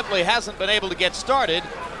he simply hasn't been able to get started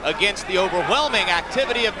against the overwhelming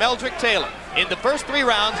activity of Meldrick Taylor. In the first 3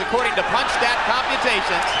 rounds, according to punch stat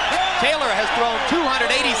computations, Taylor has thrown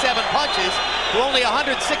 287 punches to only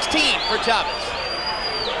 116 for Chavez.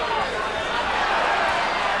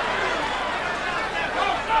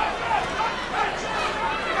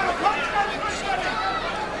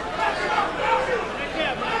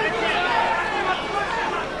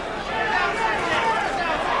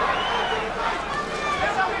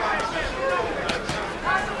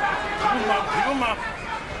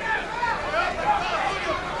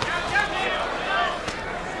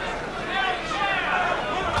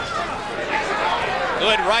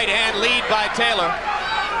 Good right hand lead by Taylor.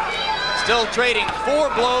 Still trading 4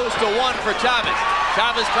 blows to 1 for Chavez.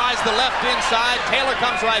 Chavez tries the left inside. Taylor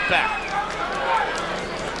comes right back.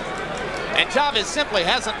 And Chavez simply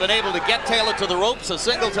hasn't been able to get Taylor to the ropes a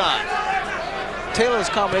single time. Taylor's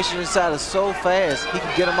combination inside is so fast, he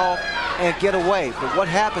can get him off and get away. But what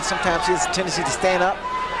happens sometimes, he has a tendency to stand up,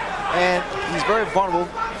 and he's very vulnerable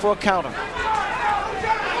for a counter.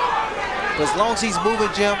 But as long as he's moving,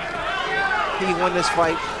 Jim, he can win this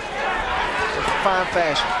fight in fine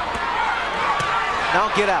fashion.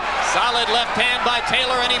 Now get out. Solid left hand by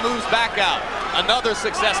Taylor, and he moves back out. Another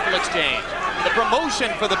successful exchange. The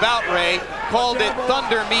promotion for the bout, Ray, called it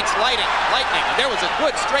thunder meets lightning. And there was a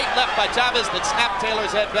good straight left by Chavez that snapped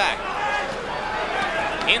Taylor's head back.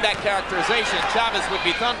 In that characterization, Chavez would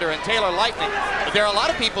be thunder and Taylor lightning. But there are a lot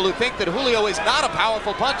of people who think that Julio is not a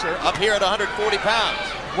powerful puncher up here at 140 pounds.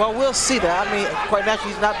 Well, we'll see that. I mean, quite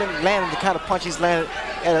naturally, he's not been landing the kind of punch he's landed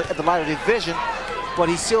at the lighter division, but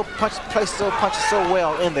he still places those punches so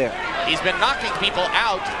well in there. He's been knocking people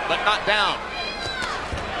out, but not down.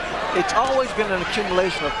 It's always been an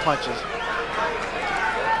accumulation of punches.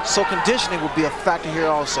 So conditioning will be a factor here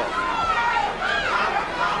also.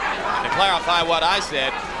 To clarify what I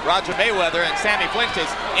said, Roger Mayweather and Sammy Fuentes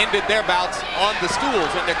ended their bouts on the stools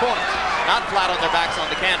in their corners, not flat on their backs on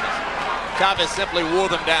the canvas. Chavez simply wore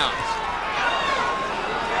them down.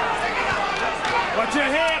 Watch your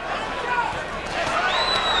head.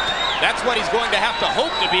 That's what he's going to have to hope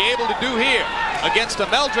to be able to do here against a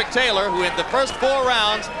Meldrick Taylor who in the first 4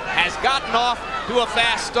 rounds has gotten off to a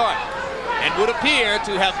fast start and would appear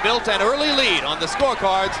to have built an early lead on the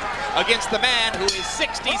scorecards against the man who is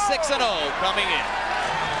 66-0 coming in.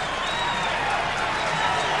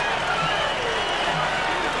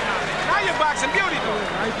 Now you're boxing beauty.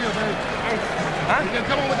 How you feel, baby? Huh? You can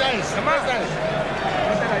come on with the ice. Come on. Where's the ice?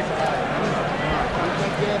 What's that ice?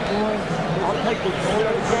 I'll take this. You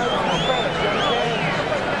understand?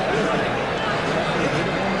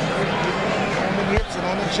 On the hips and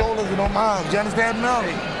on the shoulders and on my arms. You understand,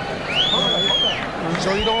 Melly?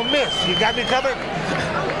 So you don't miss. You got me covered?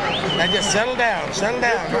 Now just settle down. Settle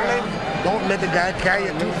down. Don't let the guy carry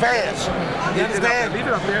it too fast. You understand? Leave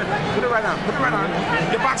it up there. Put it right on. Put it right on.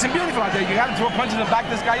 You're boxing beautiful out there. You got to throw a punch in the back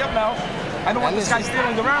this guy up now. I don't want this guy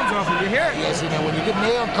stealing the rounds off you. You hear it? Yes, you know, when you get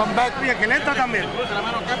nailed, come back. Mira, que lenta también.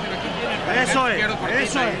 Eso es.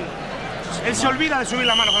 Eso es. Él se olvida de subir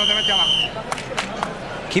la mano cuando te mete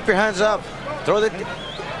abajo. Keep your hands up. Throw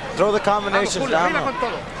the combinations down.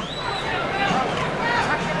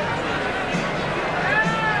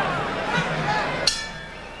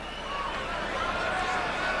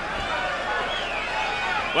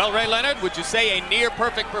 Well, Ray Leonard, would you say a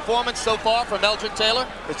near-perfect performance so far from Meldrick Taylor?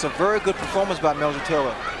 It's a very good performance by Meldrick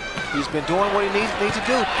Taylor. He's been doing what he needs to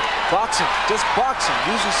do. Boxing, just boxing,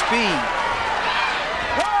 using speed.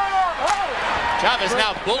 Chavez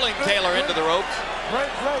now bullying Taylor into the ropes.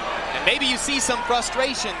 And maybe you see some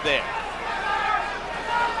frustration there.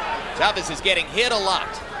 Chavez is getting hit a lot.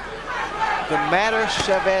 The madder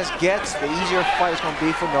Chavez gets, the easier fight is going to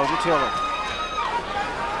be for Meldrick Taylor.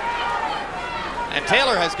 And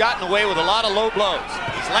Taylor has gotten away with a lot of low blows.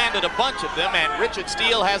 He's landed a bunch of them, and Richard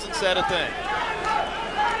Steele hasn't said a thing.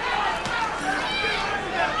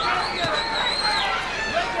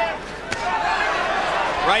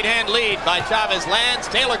 Right hand lead by Chavez lands.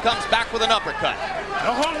 Taylor comes back with an uppercut.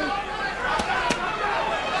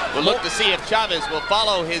 We'll look to see if Chavez will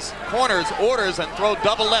follow his corner's orders and throw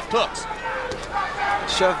double left hooks.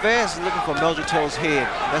 Chavez is looking for Meldrick Taylor's head.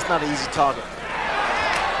 That's not an easy target.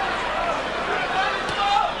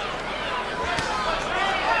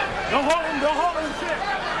 Don't hold him, shit.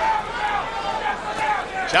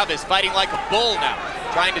 Chavez fighting like a bull now,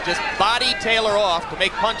 trying to just body Taylor off to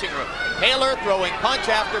make punching room. Taylor throwing punch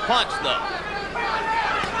after punch, though,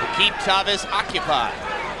 to keep Chavez occupied.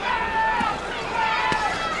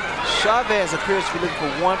 Chavez appears to be looking for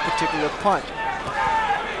one particular punch.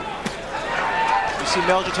 You see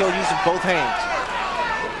Meldrick Taylor using both hands.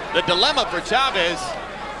 The dilemma for Chavez,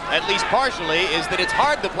 at least partially, is that it's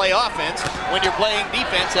hard to play offense when you're playing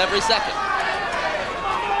defense every second.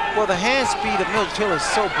 Well, the hand speed of Meldrick Taylor is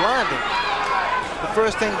so blinding. The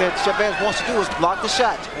first thing that Chavez wants to do is block the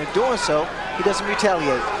shot. And in doing so, he doesn't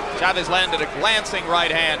retaliate. Chavez landed a glancing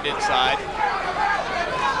right hand inside.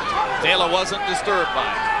 Taylor wasn't disturbed by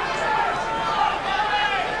it.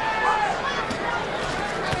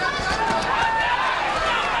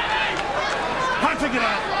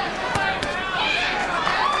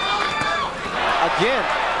 Again,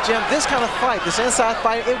 Jim, this kind of fight, this inside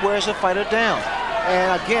fight, it wears a fighter down.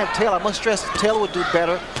 And again, Taylor, I must stress, Taylor would do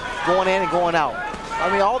better going in and going out. I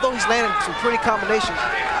mean, although he's landing some pretty combinations,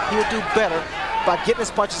 he would do better by getting his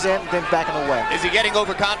punches in and then backing away. Is he getting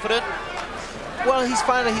overconfident? Well, he's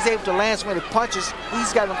finding that he's able to land so many punches.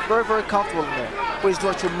 He's gotten very, very comfortable in there. But he's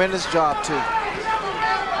doing a tremendous job, too.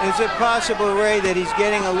 Is it possible, Ray, that he's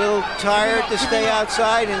getting a little tired to stay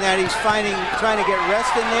outside and that he's trying to get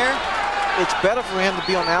rest in there? It's better for him to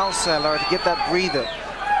be on the outside, Larry, to get that breather.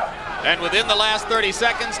 And within the last 30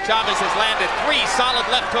 seconds, Chavez has landed 3 solid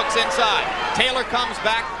left hooks inside. Taylor comes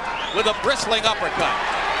back with a bristling uppercut.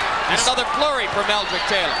 And another flurry for Meldrick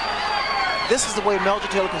Taylor. This is the way Meldrick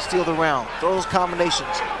Taylor can steal the round. Throw those combinations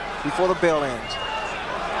before the bell ends.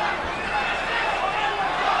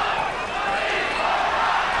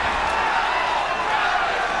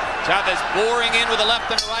 Chavez boring in with a left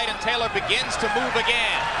and right, and Taylor begins to move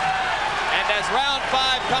again. And as round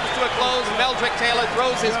 5 comes to a close, Meldrick Taylor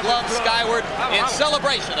throws his glove skyward in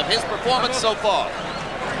celebration of his performance so far.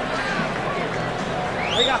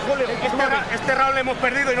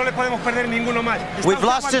 We've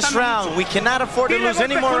lost this round. We cannot afford to lose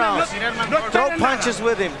any more rounds. Throw punches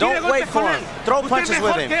with him. Don't wait for him. Throw punches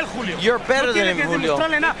with him. You're better than him, Julio.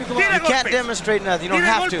 You can't demonstrate nothing. You don't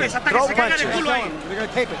have to. Throw punches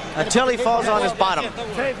until he falls on his bottom.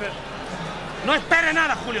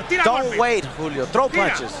 Don't wait, Julio. Throw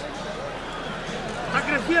punches.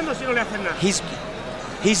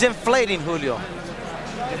 He's inflating, Julio.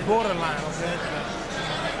 It's borderline, okay?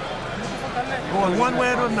 Going one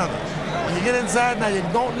way or another. When you get inside now, you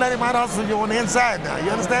don't let him out hustle you on the inside now. You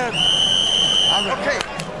understand? Okay.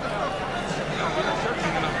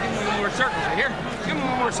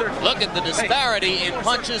 Look at the disparity in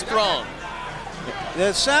punches thrown.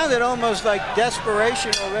 It sounded almost like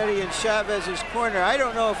desperation already in Chavez's corner. I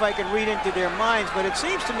don't know if I can read into their minds, but it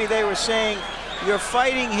seems to me they were saying, you're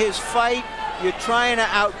fighting his fight, you're trying to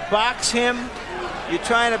outbox him, you're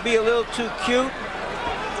trying to be a little too cute.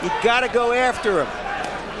 You got to go after him.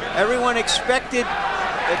 Everyone expected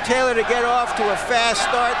Taylor to get off to a fast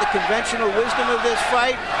start, the conventional wisdom of this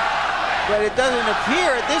fight. But it doesn't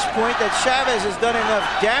appear at this point that Chavez has done enough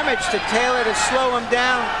damage to Taylor to slow him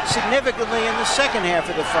down significantly in the second half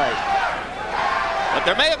of the fight. But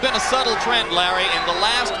there may have been a subtle trend, Larry, in the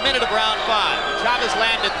last minute of round 5. Chavez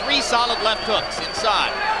landed 3 solid left hooks inside.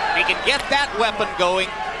 If he can get that weapon going,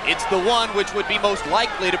 it's the one which would be most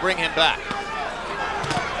likely to bring him back.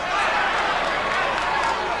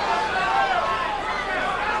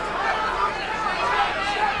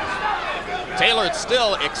 Taylor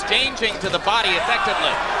still exchanging to the body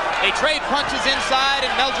effectively. They trade punches inside,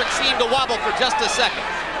 and Meldrick seemed to wobble for just a second.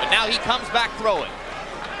 But now he comes back throwing.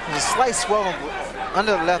 There's a slight swelling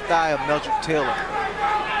under the left eye of Meldrick Taylor.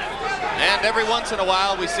 And every once in a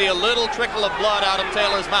while, we see a little trickle of blood out of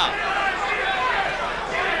Taylor's mouth.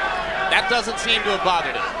 That doesn't seem to have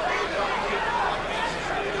bothered him.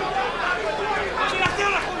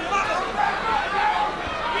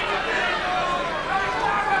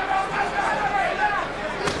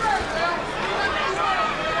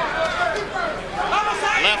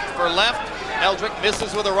 Left for left, Meldrick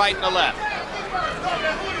misses with a right and a left.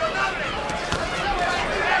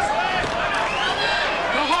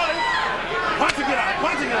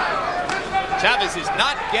 Chavez is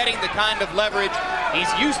not getting the kind of leverage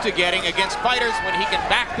he's used to getting against fighters when he can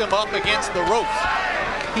back them up against the ropes.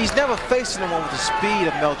 He's never facing them with the speed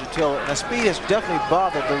of Meldrick Taylor, and the speed has definitely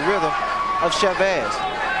bothered the rhythm of Chavez.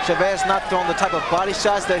 Chavez not throwing the type of body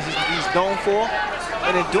shots that he's known for,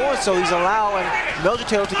 and in doing so, he's allowing Meldrick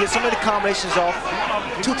Taylor to get some of the combinations off,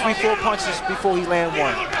 2, 3, 4 punches before he lands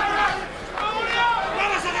one.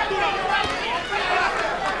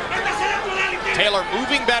 Taylor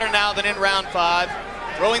moving better now than in round 5,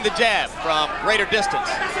 throwing the jab from greater distance.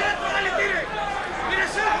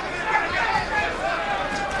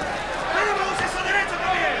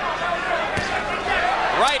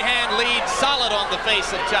 Right hand lead solid on the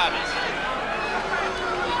face of Chavez.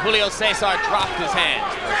 Julio Cesar dropped his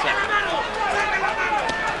hands for a second.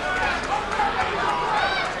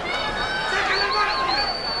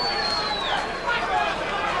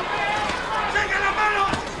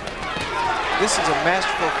 This is a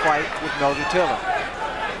masterful fight with Meldrick Taylor.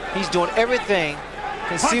 He's doing everything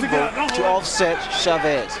conceivable to offset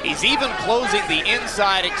Chavez. He's even closing the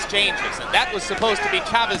inside exchanges, and that was supposed to be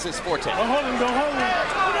Chavez's forte.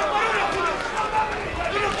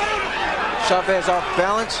 Chavez off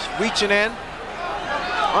balance, reaching in,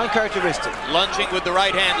 uncharacteristic. Lunging with the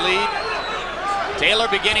right hand lead. Taylor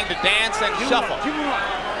beginning to dance and shuffle.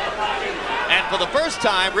 And for the first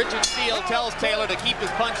time, Richard Steele tells Taylor to keep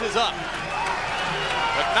his punches up.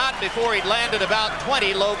 But not before he'd landed about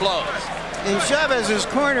 20 low blows. In Chavez's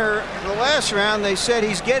corner, the last round, they said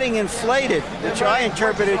he's getting inflated, which I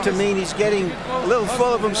interpreted to mean he's getting a little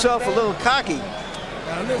full of himself, a little cocky.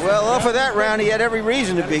 Well, off of that round, he had every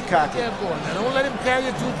reason to be cocky. Don't let him carry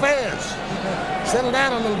you too fast. Settle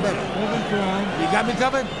down a little bit. You got me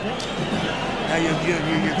covered? Now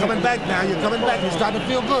you're coming back now. You're coming back. You're starting to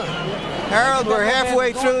feel good. Harold, we're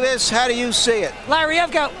halfway through this. How do you see it? Larry,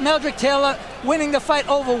 I've got Meldrick Taylor winning the fight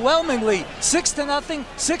overwhelmingly, 6-0,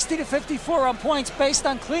 60-54 on points based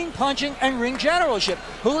on clean punching and ring generalship.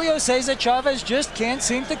 Julio Cesar Chavez just can't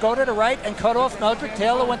seem to go to the right and cut off Meldrick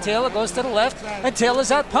Taylor when Taylor goes to the left, and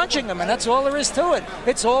Taylor's out punching him, and that's all there is to it.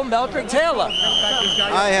 It's all Meldrick Taylor.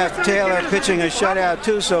 I have Taylor pitching a shutout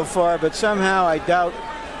too so far, but somehow I doubt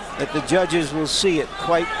that the judges will see it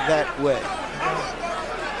quite that way.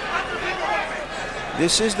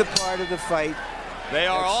 This is the part of the fight. They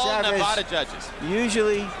are all Chavez Nevada judges.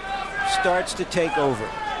 Usually starts to take over.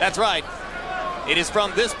 That's right. It is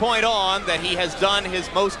from this point on that he has done his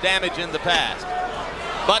most damage in the past.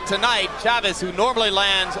 But tonight, Chavez, who normally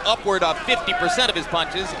lands upward of 50% of his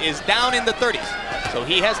punches, is down in the 30s. So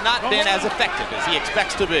he has not been as effective as he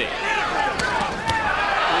expects to be.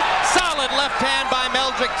 Solid left hand by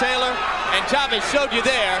Meldrick Taylor, and Chavez showed you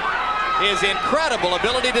there his incredible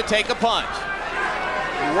ability to take a punch.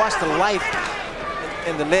 You watch the life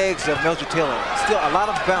in the legs of Meldrick Taylor. Still a lot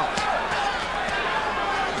of bounce.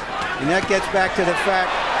 And that gets back to the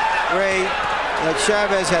fact, Ray, that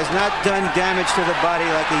Chavez has not done damage to the body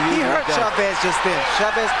like he usually does. He hurt Chavez just then.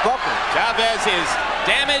 Chavez buckled. Chavez is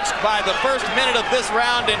damaged by the first minute of this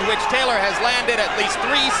round, in which Taylor has landed at least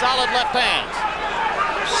 3 solid left hands.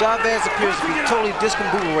 Chavez appears to be totally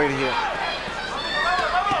discombobulated here.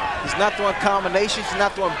 He's not throwing combinations. He's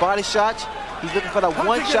not throwing body shots. He's looking for that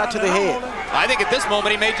one shot to the head. I think at this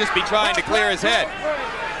moment he may just be trying to clear his head.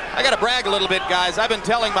 I got to brag a little bit, guys. I've been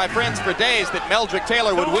telling my friends for days that Meldrick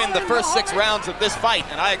Taylor would win the first 6 rounds of this fight,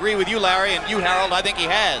 and I agree with you, Larry, and you, Harold. I think he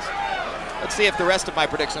has. Let's see if the rest of my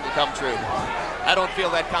predictions will come true. I don't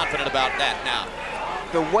feel that confident about that now.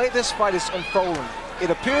 The way this fight is unfolding,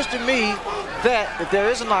 it appears to me that if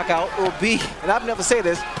there is a knockout, it will be, and I've never said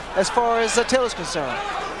this, as far as Taylor's concerned.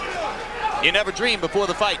 You never dreamed before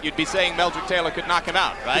the fight you'd be saying Meldrick Taylor could knock him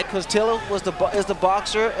out, right? Because Taylor is the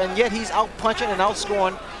boxer, and yet he's out-punching and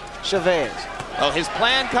outscoring Chavez. Well, his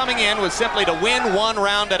plan coming in was simply to win 1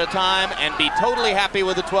 round at a time and be totally happy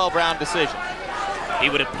with a 12-round decision. He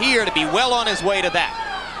would appear to be well on his way to that.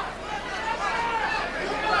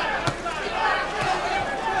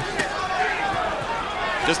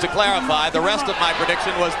 Just to clarify, the rest of my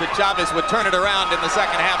prediction was that Chavez would turn it around in the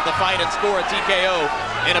second half of the fight and score a TKO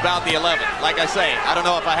in about the 11th. Like I say, I don't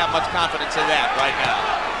know if I have much confidence in that right now.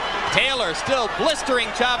 Taylor still blistering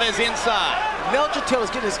Chavez inside. Meldrick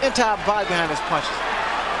Taylor's getting his entire body behind his punches.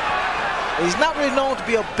 And he's not really known to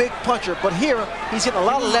be a big puncher, but here he's getting a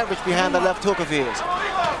lot of leverage behind the left hook of his.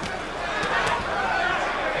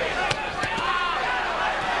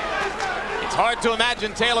 It's hard to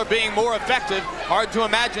imagine Taylor being more effective. Hard to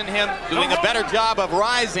imagine him doing a better job of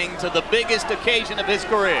rising to the biggest occasion of his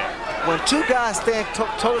career. When 2 guys stand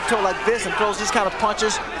toe-to-toe like this and throws these kind of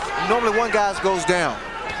punches, normally one guy goes down.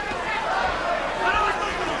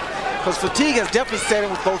 Because fatigue has definitely set in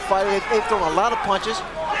with both fighters. They've thrown a lot of punches,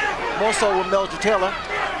 more so with Meldrick Taylor.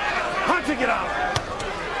 Punching it out.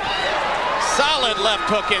 Solid left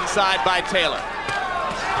hook inside by Taylor.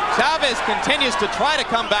 Chavez continues to try to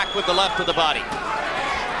come back with the left of the body.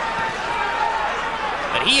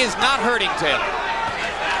 But he is not hurting Taylor.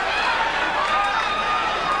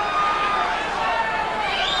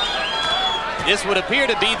 This would appear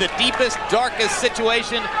to be the deepest, darkest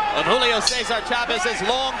situation of Julio Cesar Chavez's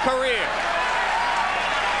long career.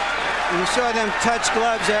 You saw them touch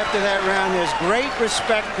gloves after that round. There's great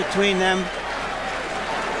respect between them.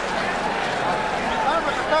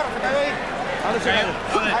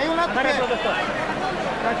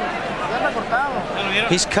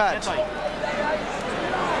 He's cut.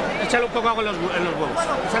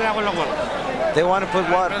 They want to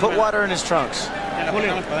put water in his trunks.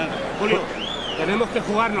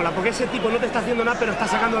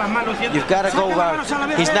 You've got to go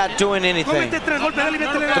out. He's not doing anything.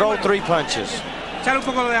 Throw 3 punches.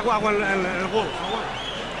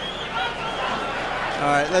 All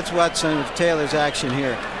right, let's watch some of Taylor's action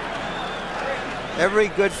here. Every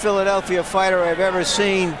good Philadelphia fighter I've ever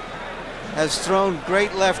seen has thrown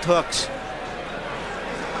great left hooks.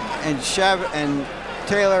 And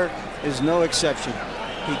Taylor is no exception.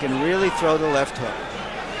 He can really throw the left hook.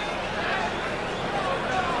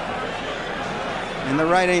 And the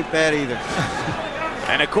right ain't bad either.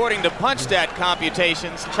 And according to PunchStat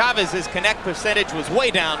computations, Chavez's connect percentage was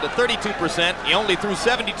way down to 32%. He only threw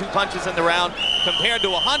 72 punches in the round compared to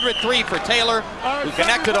 103 for Taylor, who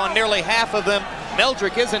connected on nearly half of them.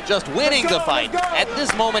 Meldrick isn't just winning the fight. At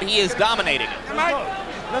this moment, he is dominating it.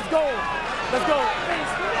 Let's go. Let's go.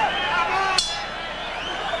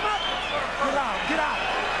 Get out.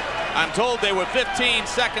 I'm told they were 15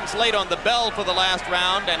 seconds late on the bell for the last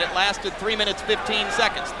round, and it lasted 3 minutes, 15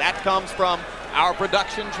 seconds. That comes from our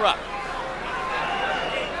production truck.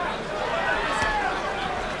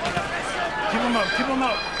 Keep him up, keep him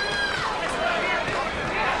up.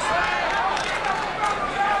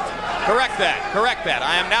 Correct that.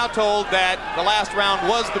 I am now told that the last round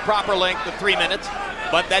was the proper length of 3 minutes,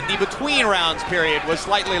 but that the between rounds period was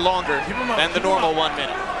slightly longer than the normal 1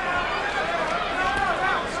 minute.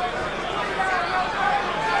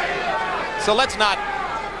 So let's not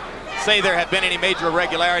say there have been any major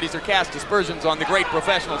irregularities or cast aspersions on the great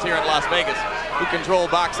professionals here in Las Vegas who control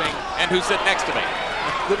boxing and who sit next to me.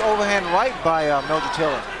 Good overhand right by Meldrick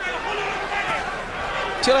Taylor.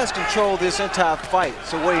 Taylor has controlled this entire fight,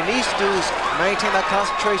 so what he needs to do is maintain that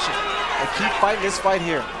concentration and keep fighting this fight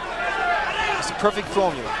here. It's a perfect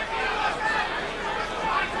formula.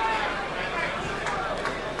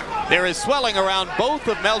 There is swelling around both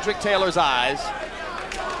of Meldrick Taylor's eyes,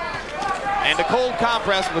 and a cold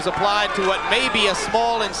compress was applied to what may be a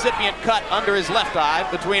small incipient cut under his left eye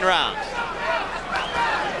between rounds.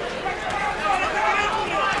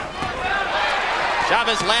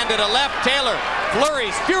 Chavez landed a left. Taylor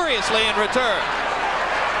flurries furiously in return.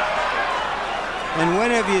 And when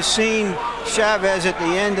have you seen Chavez at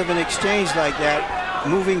the end of an exchange like that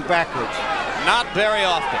moving backwards? Not very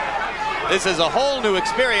often. This is a whole new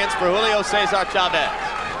experience for Julio Cesar Chavez.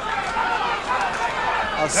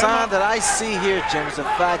 A sign that I see here, Jim, is the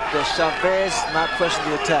fact that Chavez is not pressing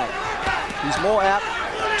the attack. He's more apt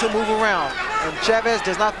to move around, and Chavez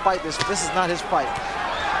does not fight this. This is not his fight.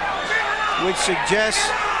 Which suggests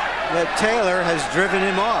that Taylor has driven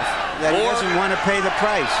him off, that he doesn't want to pay the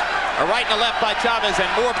price. A right and a left by Chavez, and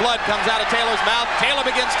more blood comes out of Taylor's mouth. Taylor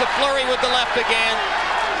begins to flurry with the left again.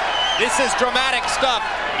 This is dramatic stuff.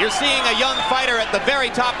 You're seeing a young fighter at the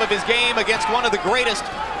very top of his game against one of the greatest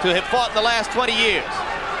to have fought in the last 20 years.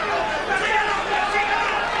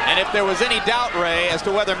 And if there was any doubt, Ray, as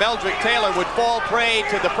to whether Meldrick Taylor would fall prey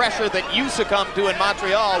to the pressure that you succumbed to in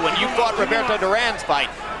Montreal when you fought Roberto Duran's fight,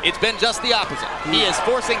 it's been just the opposite. He is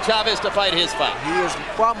forcing Chavez to fight his fight. He is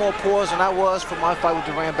far more poised than I was for my fight with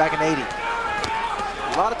Duran back in '80.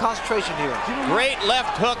 A lot of concentration here. Great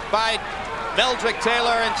left hook by Meldrick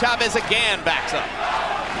Taylor, and Chavez again backs up.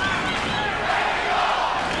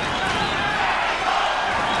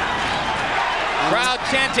 Crowd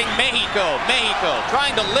chanting Mexico, Mexico,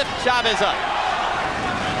 trying to lift Chavez up.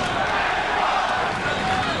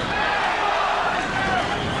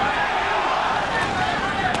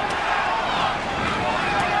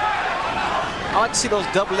 I like to see those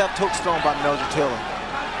double left hooks thrown by Meldrick Taylor.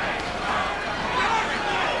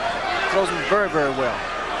 Throws them very, very well.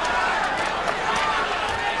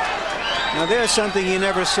 Now there's something you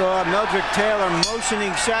never saw. Meldrick Taylor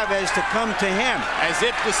motioning Chavez to come to him. As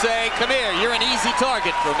if to say, come here, you're an easy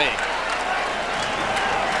target for me.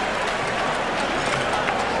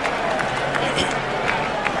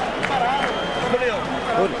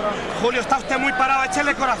 Julio, está usted muy parado,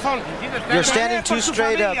 échale corazón. You're standing too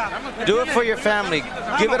straight up. Do it for your family.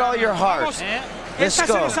 Give it all your heart. Let's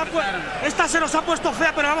go. Esta se nos ha puesto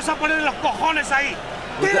fea, pero vamos a poner los cojones ahí.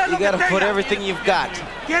 You gotta put everything you've got.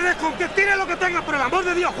 Tire lo que tenga, por el amor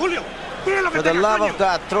de Dios, Julio. Tire lo que For the tenga, love coño. of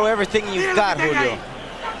God, throw everything you've got, Julio.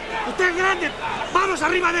 Usted es grande, vamos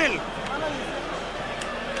arriba de él.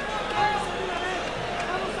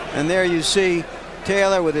 And there you see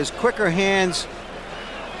Taylor with his quicker hands.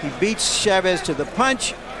 He beats Chavez to the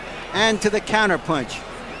punch and to the counter punch.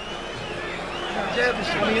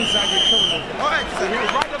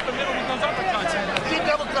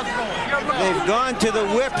 They've gone to the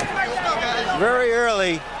whip very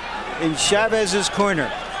early in Chavez's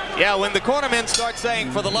corner. Yeah, when the cornermen start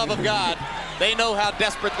saying, for the love of God, they know how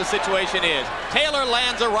desperate the situation is. Taylor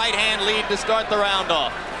lands a right-hand lead to start the round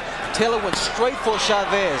off. Taylor went straight for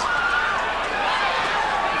Chavez.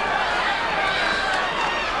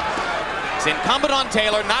 It's incumbent on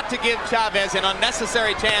Taylor not to give Chavez an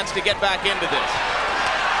unnecessary chance to get back into this.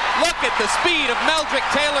 Look at the speed of Meldrick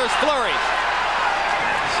Taylor's flurries.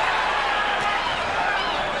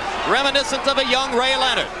 Reminiscent of a young Ray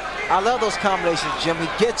Leonard. I love those combinations, Jim. He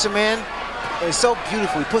gets them in. It's so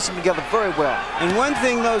beautiful. He puts them together very well. And one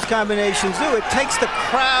thing those combinations do, it takes the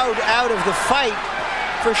crowd out of the fight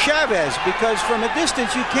for Chavez, because from a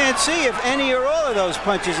distance you can't see if any or all of those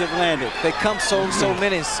punches have landed. They come so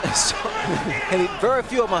many, and very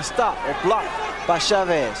few of them are stopped or blocked by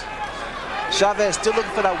Chavez. Chavez still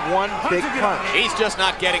looking for that one big punch. He's just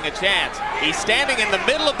not getting a chance. He's standing in the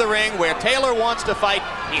middle of the ring where Taylor wants to fight.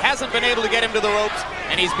 He hasn't been able to get him to the ropes,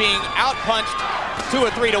 and he's being outpunched 2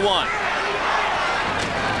 or 3 to 1.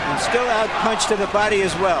 And still outpunched to the body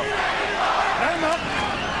as well.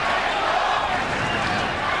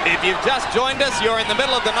 If you've just joined us, you're in the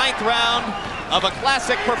middle of the 9th round of a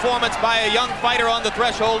classic performance by a young fighter on the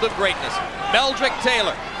threshold of greatness. Meldrick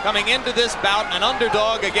Taylor, coming into this bout an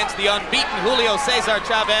underdog against the unbeaten Julio Cesar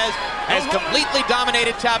Chavez, has completely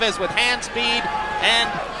dominated Chavez with hand speed and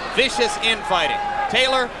vicious infighting.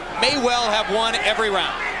 Taylor may well have won every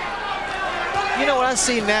round. You know what I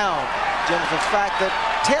see now, Jim, is the fact that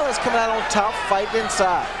Taylor's coming out on top, fighting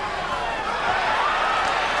inside.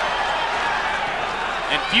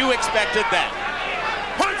 and few expected that.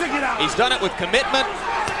 He's done it with commitment,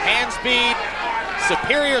 hand speed,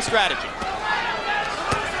 superior strategy.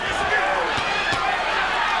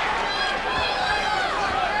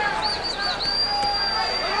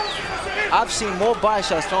 I've seen more body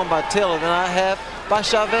shots thrown by Taylor than I have by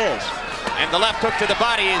Chavez. And the left hook to the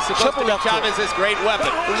body is supposed to be Chavez's great weapon.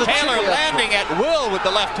 Taylor landing at will with the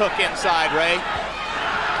left hook inside, Ray.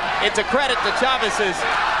 It's a credit to Chavez's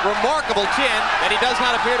remarkable chin that he does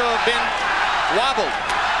not appear to have been wobbled.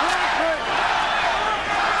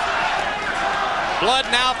 Blood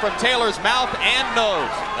now from Taylor's mouth and nose,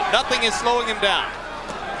 but nothing is slowing him down.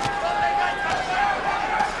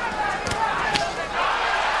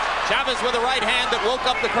 Chavez with a right hand that woke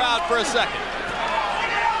up the crowd for a second.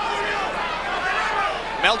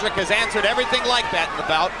 Meldrick has answered everything like that in the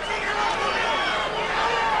bout.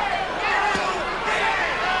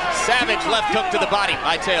 Savage left hook to the body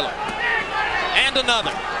by Taylor. And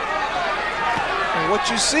another. And what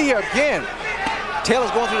you see here again,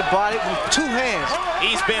 Taylor's going through the body with two hands.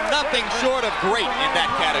 He's been nothing short of great in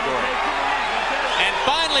that category. And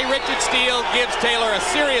finally, Richard Steele gives Taylor a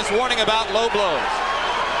serious warning about low blows.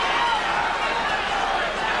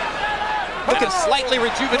 And a slightly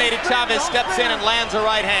rejuvenated Chavez steps in and lands a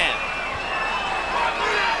right hand.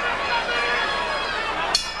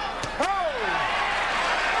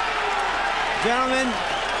 Gentlemen,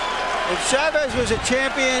 if Chavez was a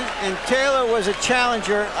champion and Taylor was a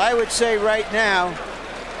challenger, I would say right now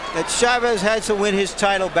that Chavez has to win his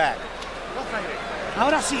title back.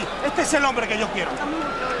 Ahora sí, este es el hombre que yo quiero.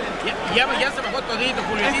 Ya se bajó todito,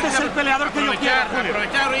 Julio. Este es el peleador que yo quiero, Julio.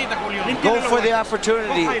 Aprovechar ahorita, Julio. Go for the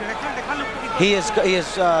opportunity. He is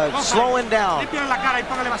slowing down.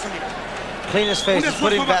 Clean his face,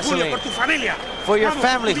 putting Vaseline. For your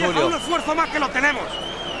family, Julio. Un esfuerzo más que lo tenemos.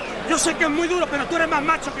 Yo sé que es muy duro, pero tú eres más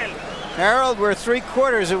macho que él. Harold, we're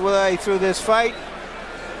 3/4 of the way through this fight.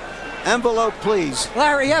 Envelope, please.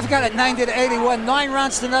 Larry, I've got it 90-81, 9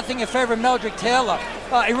 rounds to nothing in favor of Meldrick Taylor.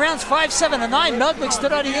 In rounds 5, 7, and 9, Meldrick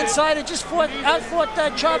stood on the inside and just outfought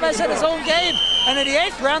Chavez at his own game. And in the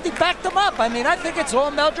 8th round, he backed him up. I mean, I think it's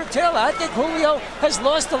all Meldrick Taylor. I think Julio has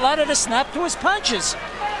lost a lot of the snap to his punches.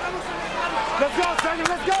 Let's go, Sergeant,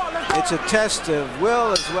 let's go, let's go. It's a test of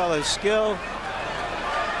will as well as skill.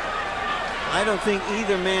 I don't think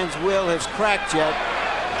either man's will has cracked yet.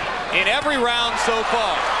 In every round so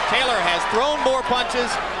far, Taylor has thrown more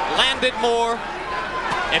punches, landed more,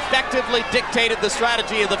 effectively dictated the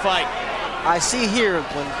strategy of the fight. I see here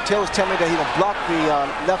when Taylor's telling me that he will block the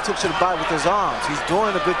left hook to the body with his arms. He's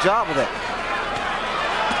doing a good job of that.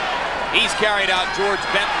 He's carried out George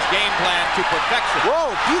Benton's game plan to perfection.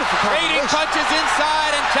 Whoa, beautiful trading punches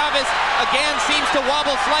inside, and Chavez again seems to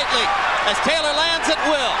wobble slightly as Taylor lands at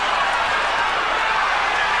will.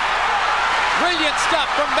 Brilliant stuff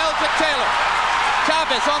from Meldrick Taylor.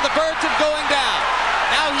 Chavez on the verge of going down.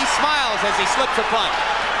 Now he smiles as he slips a punch.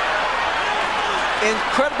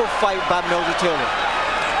 Incredible fight by Meldrick Taylor.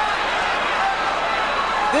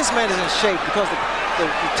 This man is in shape because the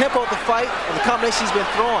tempo of the fight and the combination he's been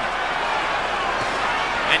throwing.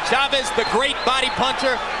 And Chavez, the great body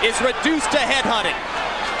puncher, is reduced to headhunting.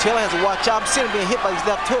 Taylor has to watch out. I'm seeing him being hit by these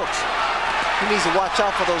left hooks. He needs to watch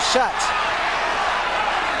out for those shots.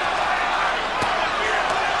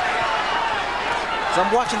 So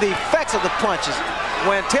I'm watching the effects of the punches.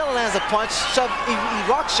 When Taylor lands a punch, he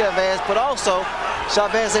rocks Chavez, but also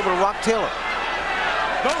Chavez is able to rock Taylor.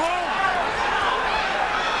 Go home.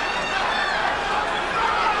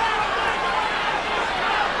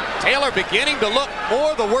 Taylor beginning to look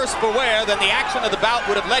more the worse for wear than the action of the bout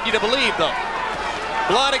would have led you to believe, though.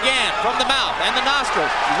 Blood again from the mouth and the nostrils.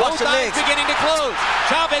 Both eyes beginning to close.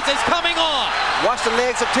 Chavez is coming on. Watch the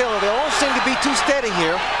legs of Taylor. They don't seem to be too steady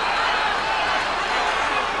here.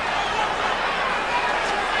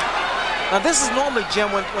 Now this is normally, Jim,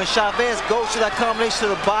 when Chavez goes to that combination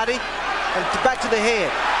to the body and back to the head.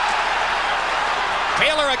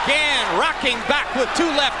 Taylor again rocking back with 2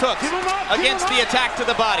 left hooks against the attack to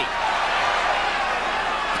the body.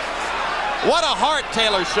 What a heart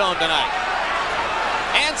Taylor's shown tonight.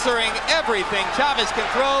 Answering everything Chavez can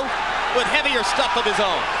throw with heavier stuff of his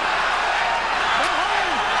own.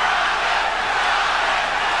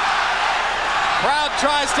 Crowd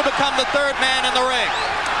tries to become the 3rd man in the ring.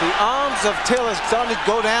 The arms of Taylor are starting to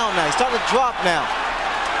go down now. He's starting to drop now.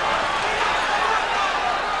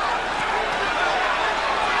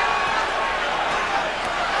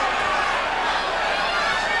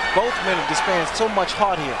 Both men are displaying so much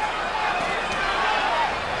heart here.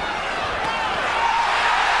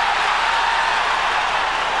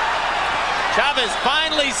 Chavez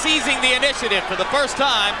finally seizing the initiative for the first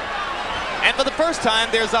time. And for the first time,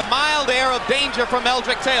 there's a mild air of danger from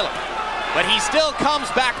Meldrick Taylor. But he still comes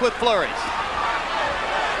back with flurries.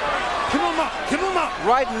 Keep him up, keep him up.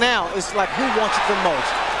 Right now, it's like who wants it the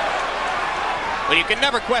most. But you can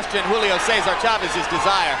never question Julio Cesar Chavez's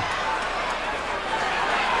desire.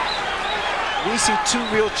 We see two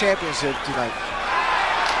real champions here tonight.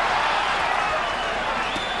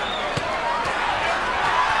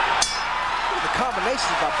 The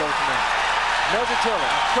combinations by both men. Meldrick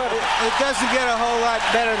Taylor, incredible. It doesn't get a whole lot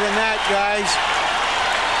better than that, guys.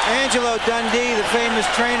 Angelo Dundee, the famous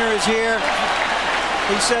trainer, is here.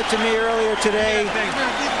 He said to me earlier today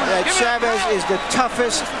that Chavez is the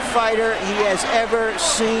toughest fighter he has ever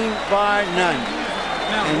seen, bar none.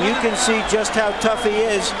 And you can see just how tough he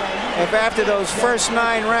is if after those first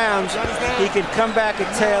 9 rounds, he can come back at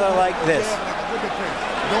Taylor like this.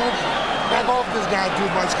 Don't back off this guy too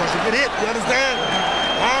much because you get hit, you understand?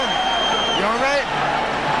 Huh? You all right?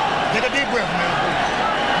 Take a deep breath, man.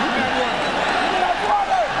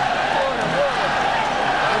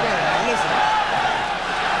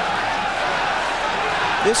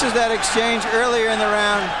 This is that exchange earlier in the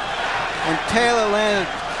round, and Taylor landed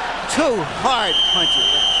 2 hard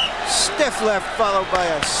punches. Stiff left followed by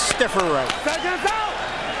a stiffer right.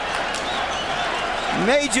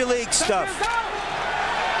 Major league stuff.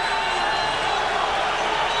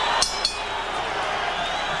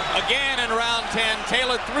 Again in round 10,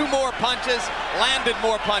 Taylor threw more punches, landed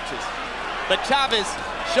more punches. But Chavez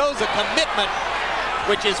shows a commitment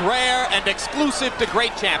which is rare and exclusive to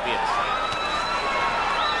great champions.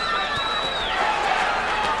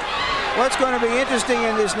 What's going to be interesting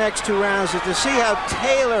in this next 2 rounds is to see how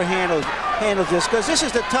Taylor handles this, because this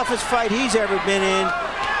is the toughest fight he's ever been in.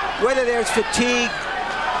 Whether there's fatigue,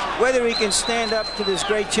 whether he can stand up to this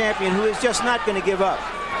great champion who is just not going to give up.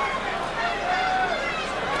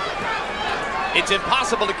 It's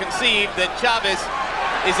impossible to conceive that Chavez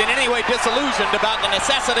is in any way disillusioned about the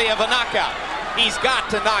necessity of a knockout. He's got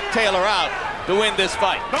to knock Taylor out to win this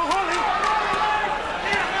fight. Don't hold him.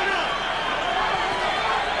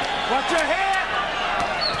 Watch your head.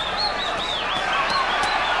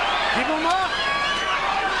 Keep him up.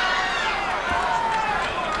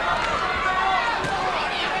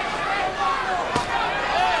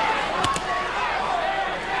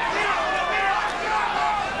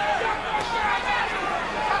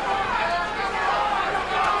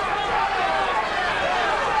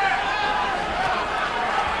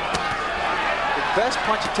 The best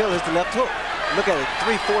punch of Taylor is the left hook. Look at it,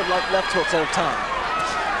 3-4 left hooks at a time.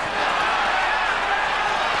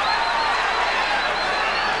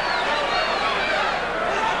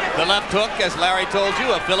 The left hook, as Larry told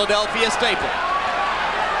you, a Philadelphia staple.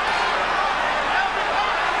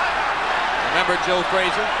 Remember Joe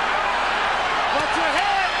Frazier? Watch your head.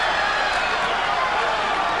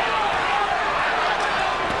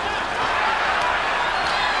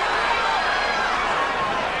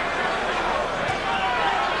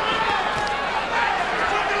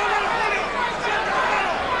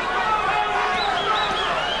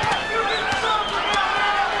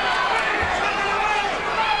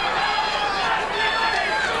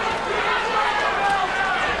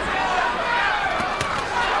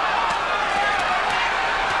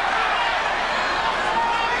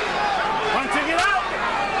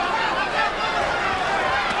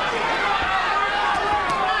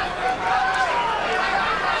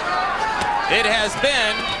 It has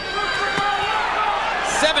been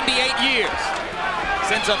 78 years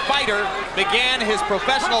since a fighter began his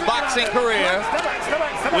professional boxing career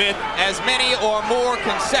with as many or more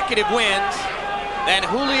consecutive wins than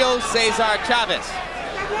Julio Cesar Chavez.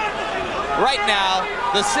 Right now,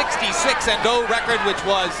 the 66-0 record, which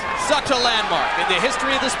was such a landmark in the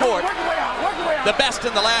history of the sport, the best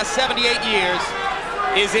in the last 78 years,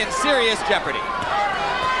 is in serious jeopardy.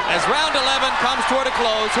 As round 11 comes toward a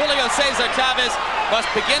close, Julio Cesar Chavez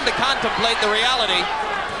must begin to contemplate the reality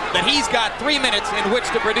that he's got 3 minutes in which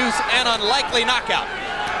to produce an unlikely knockout,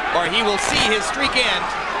 or he will see his streak end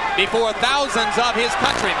before thousands of his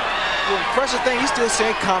countrymen. The impressive thing, he's still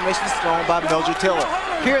seeing combinations thrown by Meldrick Taylor.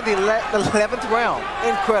 Here in the 11th round,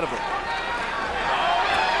 incredible.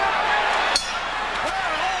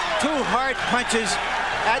 2 hard punches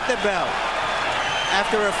at the bell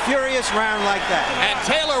after a furious round like that. And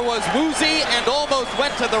Taylor was woozy and almost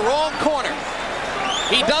went to the wrong corner.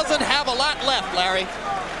 He doesn't have a lot left, Larry.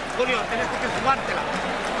 Julio,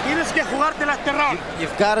 tienes que jugártela este round.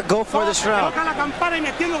 You've got to go for this round. When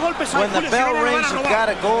the bell rings, you've got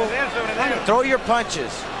to go throw your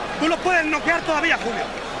punches. Tú lo puedes noquear todavía, Julio.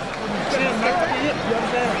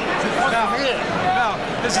 No,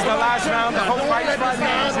 this is the last round. The whole fight is right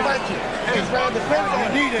now. This round depends on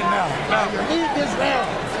you. Need it now. No. You need this round.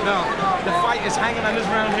 No, the fight is hanging on this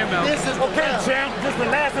round here, Mel. This is Okay, champ. This is the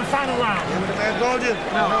last and final round. The man called you.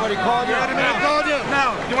 No. Nobody called you. The man called you.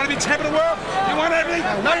 No. You want to be champion of the world? You want everything?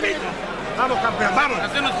 Vamos, campeón. Vamos.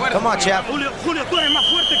 Come on, champ. Julio, tú eres más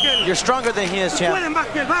fuerte que él. You're stronger than he is, champ. Puedes más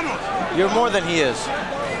que él. Vamos. You're more than he is.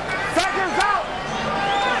 Seconds out.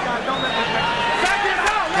 Seconds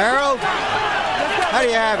out. Harold, how do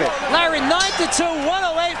you have it? Larry, 9-2,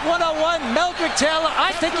 108, 101. Meldrick Taylor,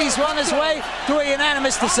 I think he's on his way to a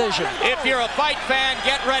unanimous decision. If you're a fight fan,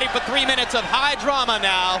 get ready for 3 minutes of high drama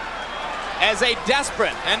now as a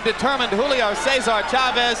desperate and determined Julio Cesar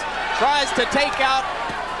Chavez tries to take out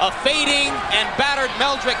a fading and battered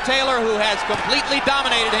Meldrick Taylor, who has completely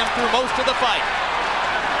dominated him through most of the fight.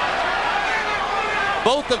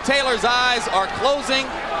 Both of Taylor's eyes are closing.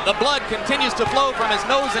 The blood continues to flow from his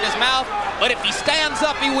nose and his mouth, but if he stands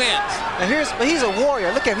up, he wins. And he's a warrior.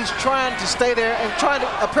 Look at him. He's trying to stay there and trying to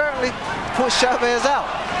apparently push Chavez out.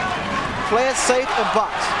 Play it safe and box.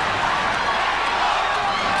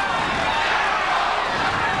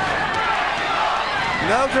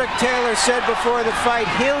 Meldrick Taylor said before the fight,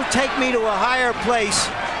 he'll take me to a higher place.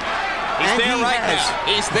 He's there right now.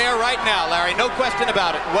 He's there right now, Larry. No question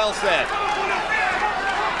about it. Well said.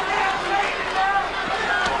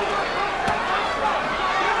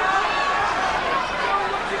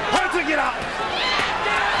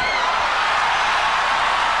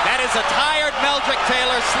 That is a tired Meldrick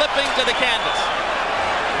Taylor slipping to the canvas.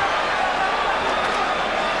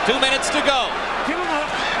 2 minutes to go.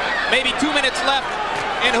 Maybe 2 minutes left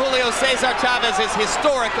in Julio Cesar Chavez's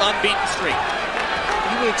historic unbeaten streak.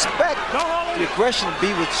 You would expect the aggression to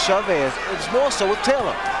be with Chavez. It's more so with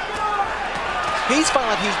Taylor. He's felt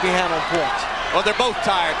like he's behind on points. Well, they're both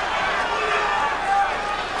tired.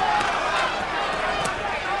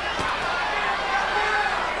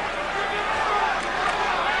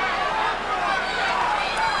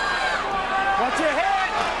 Watch your head.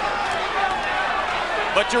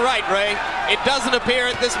 But you're right, Ray. It doesn't appear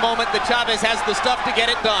at this moment that Chavez has the stuff to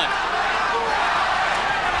get it done.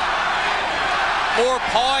 More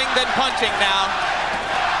pawing than punching now,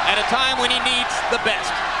 at a time when he needs the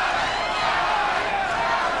best.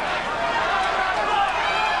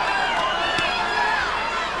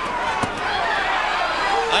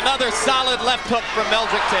 Another solid left hook from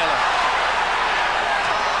Meldrick Taylor.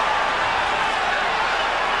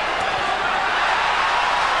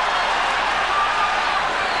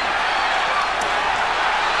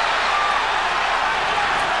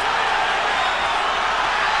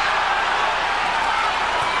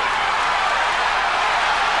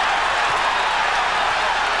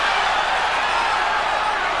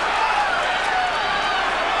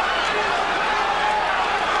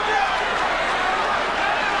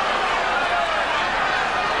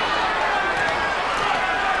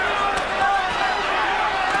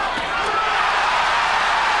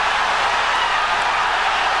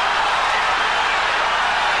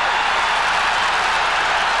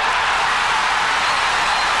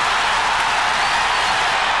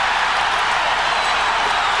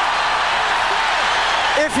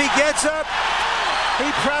 If he gets up, he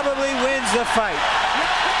probably wins the fight.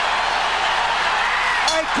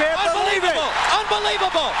 I can't believe it.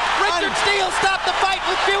 Unbelievable. Richard Steele stopped the fight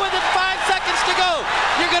with fewer than 5 seconds to go.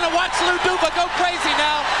 You're going to watch Lou Duva go crazy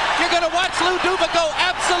now. You're going to watch Lou Duva go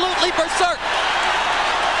absolutely berserk.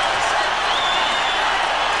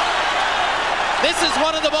 This is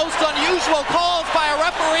one of the most unusual calls by a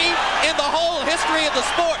referee in the whole history of the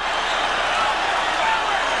sport.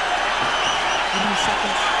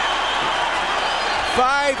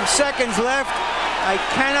 5 seconds left. I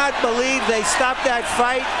cannot believe they stopped that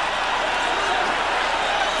fight.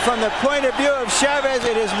 From the point of view of Chavez,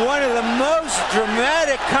 it is one of the most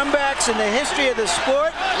dramatic comebacks in the history of the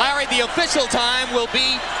sport. Larry, the official time will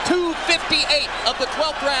be 2:58 of the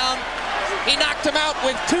 12th round. He knocked him out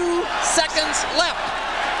with 2 seconds left.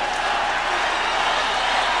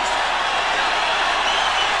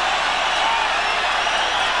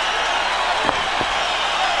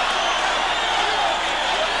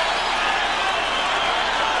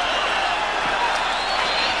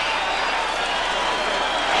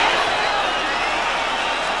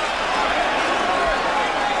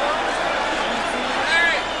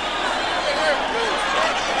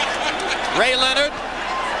 Ray Leonard,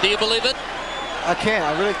 do you believe it? I can't.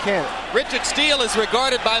 I really can't. Richard Steele is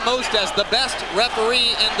regarded by most as the best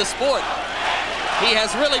referee in the sport. He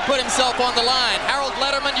has really put himself on the line. Harold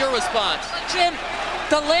Letterman, your response. Jim,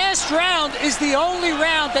 the last round is the only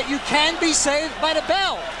round that you can be saved by the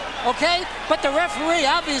bell. okay? But the referee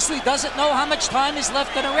obviously doesn't know how much time is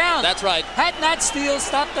left in a round. That's right. Had not Steele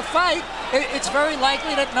stopped the fight, it's very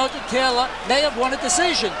likely that Meldrick Taylor may have won a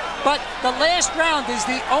decision. But the last round is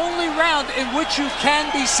the only round in which you can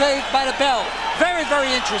be saved by the bell. Very, very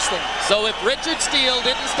interesting. So if Richard Steele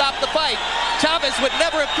didn't stop the fight, Chavez would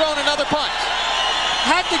never have thrown another punch.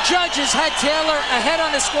 Had the judges had Taylor ahead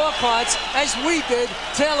on the scorecards, as we did,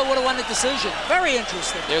 Taylor would have won the decision. Very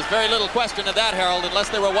interesting. There's very little question of that, Harold, unless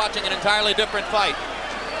they were watching an entirely different fight.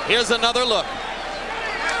 Here's another look.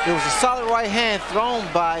 It was a solid right hand thrown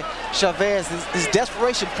by Chavez, his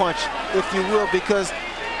desperation punch, if you will, because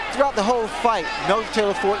throughout the whole fight, Meldrick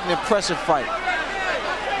Taylor fought an impressive fight.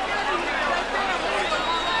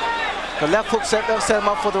 The left hook set him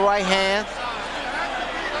up for the right hand.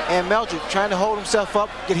 And Meldrick trying to hold himself up,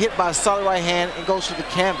 get hit by a solid right hand, and goes to the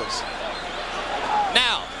canvas.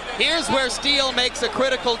 Now, here's where Steele makes a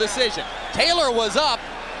critical decision. Taylor was up.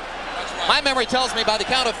 My memory tells me by the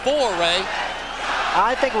count of 4, Ray.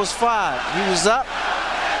 I think it was 5. He was up.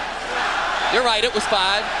 You're right, it was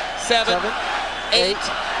 5, 7, 8,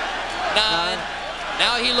 9.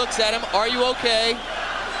 Now he looks at him. Are you okay?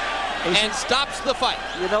 And stops the fight.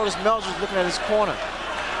 You notice Meldrick looking at his corner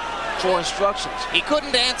for instructions. He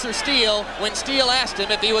couldn't answer Steele when Steele asked him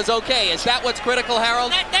if he was okay. Is that what's critical,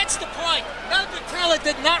 Harold? That's the point. Meldrick Taylor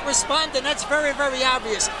did not respond, and that's very, very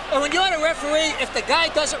obvious. And when you're the referee, if the guy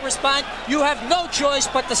doesn't respond, you have no choice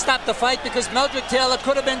but to stop the fight, because Meldrick Taylor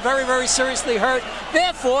could have been very, very seriously hurt.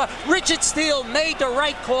 Therefore, Richard Steele made the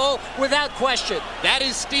right call without question. That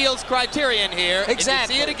is Steele's criterion here.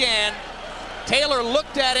 Exactly. And you see it again. Taylor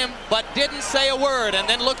looked at him but didn't say a word and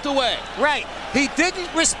then looked away. Right. He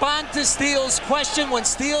didn't respond to Steele's question when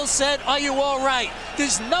Steele said, "Are you all right?"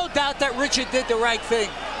 There's no doubt that Richard did the right thing.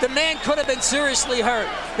 The man could have been seriously hurt.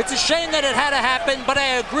 It's a shame that it had to happen, but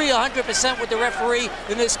I agree 100% with the referee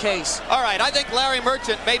in this case. All right, I think Larry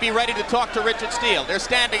Merchant may be ready to talk to Richard Steele. They're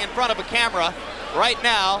standing in front of a camera right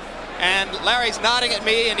now, and Larry's nodding at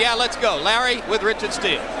me, and yeah, let's go. Larry with Richard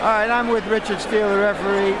Steele. All right, I'm with Richard Steele, the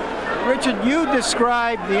referee. Richard, you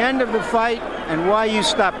described the end of the fight and why you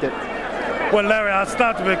stopped it. Well, Larry, I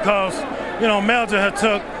stopped it because, you know, Meldrick had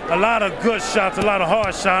took a lot of good shots, a lot of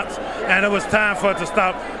hard shots, and it was time for it to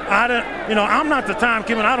stop. I'm not the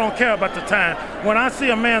timekeeper. I don't care about the time. When I see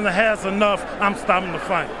a man that has enough, I'm stopping the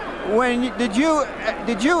fight. Did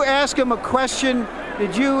you ask him a question?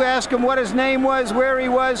 Did you ask him what his name was, where he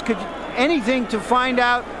was? Anything to find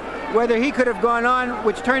out whether he could have gone on,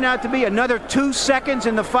 which turned out to be another 2 seconds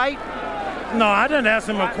in the fight? No, I didn't ask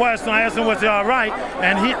him a question. I asked him, was he all right?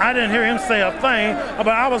 And I didn't hear him say a thing, but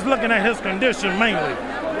I was looking at his condition mainly.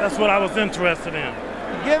 That's what I was interested in.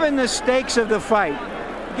 Given the stakes of the fight,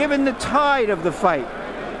 given the tide of the fight,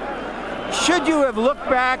 should you have looked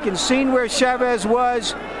back and seen where Chavez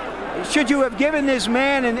was? Should you have given this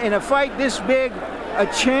man in a fight this big a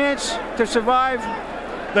chance to survive?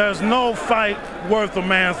 There's no fight worth a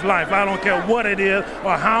man's life. I don't care what it is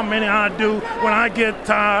or how many I do. When I get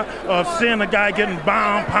tired of seeing a guy getting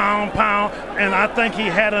pound, and I think he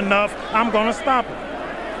had enough, I'm going to stop him.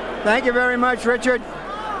 Thank you very much, Richard.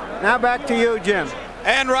 Now back to you, Jim.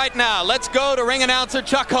 And right now, let's go to ring announcer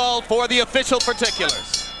Chuck Hull for the official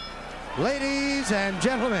particulars. Ladies and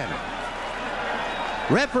gentlemen,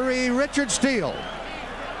 referee Richard Steele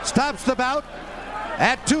stops the bout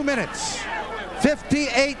at 2 minutes,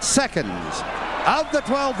 58 seconds of the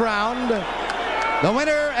 12th round. The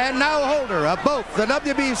winner and now holder of both the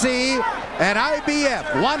WBC and IBF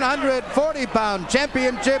 140-pound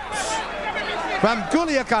championships from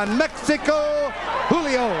Culiacan, Mexico,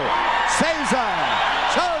 Julio Cesar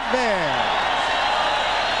Chavez.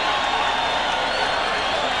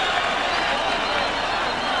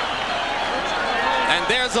 And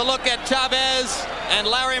there's a look at Chavez, and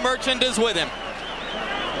Larry Merchant is with him.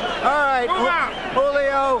 All right,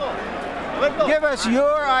 Julio, give us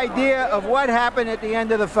your idea of what happened at the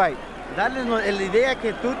end of the fight. Dale la idea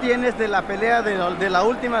que tú tienes de la pelea, de la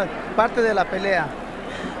última parte de la pelea.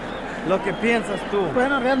 Lo que piensas tú.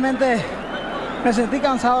 Bueno, realmente me sentí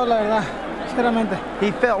cansado, la verdad, sinceramente.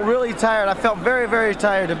 He felt really tired. I felt very, very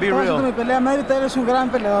tired, to be real. Mi pelea, Meldrick Taylor es un gran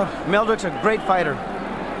peleador. Meldrick's a great fighter.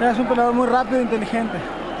 Es un peleador muy rápido e inteligente.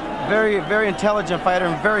 Very, very intelligent fighter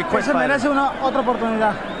and very quick fighter. Se merece otra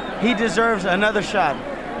oportunidad. He deserves another shot.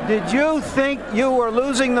 Did you think you were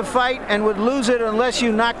losing the fight and would lose it unless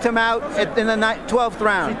you knocked him out in the 12th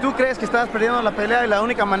round? Si tú crees que estabas perdiendo la pelea y la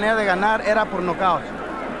única manera de ganar era por nocaut.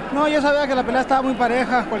 No, yo sabía que la pelea estaba muy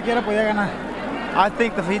pareja, cualquiera podía ganar. I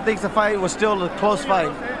think he thinks the fight was still a close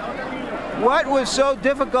fight. What was so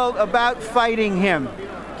difficult about fighting him?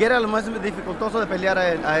 ¿Qué era lo más dificultoso de pelear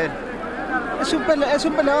a él? Es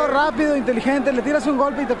un peleador rápido, inteligente, le tiras un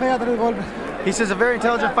golpe y te pega 3 golpes. He says a very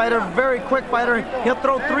intelligent fighter, very quick fighter. He'll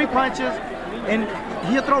throw 3 punches, and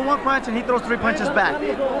he'll throw 1 punch, and he throws 3 punches back.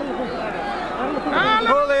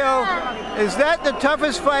 Julio, is that the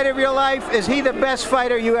toughest fight of your life? Is he the best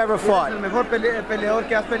fighter you ever fought? El mejor peleador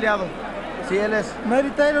que has peleado. Sí, él es.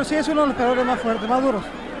 Meldrick Taylor sí es uno de los peleadores más fuertes, más duros.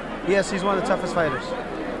 Yes, he's one of the toughest fighters.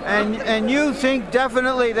 And you think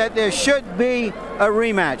definitely that there should be a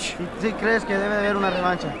rematch? ¿Sí crees que debe haber una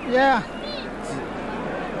revancha? Yeah.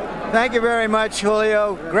 Thank you very much,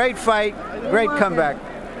 Julio. Great fight, great comeback.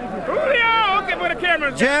 Julio, okay, for the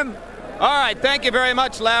camera. Jim? All right, thank you very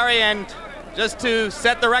much, Larry. And just to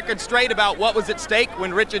set the record straight about what was at stake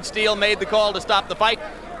when Richard Steele made the call to stop the fight,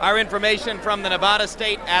 our information from the Nevada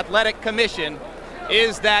State Athletic Commission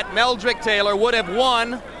is that Meldrick Taylor would have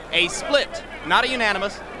won a split, not a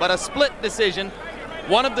unanimous, but a split decision.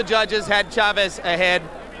 One of the judges had Chavez ahead,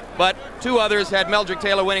 but 2 others had Meldrick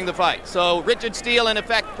Taylor winning the fight. So Richard Steele, in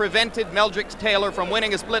effect, prevented Meldrick Taylor from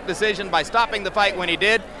winning a split decision by stopping the fight when he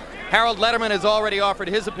did. Harold Letterman has already offered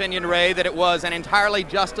his opinion, Ray, that it was an entirely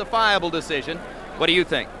justifiable decision. What do you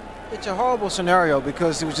think? It's a horrible scenario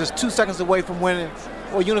because he was just 2 seconds away from winning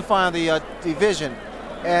or unifying the division.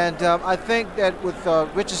 And I think that with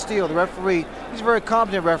Richard Steele, the referee, he's a very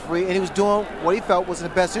competent referee, and he was doing what he felt was in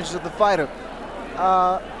the best interest of the fighter.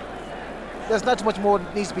 There's not too much more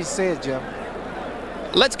that needs to be said, Jim.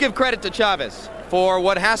 Let's give credit to Chavez for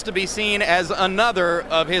what has to be seen as another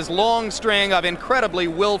of his long string of incredibly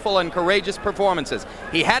willful and courageous performances.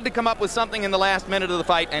 He had to come up with something in the last minute of the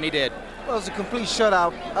fight, and he did. Well, it was a complete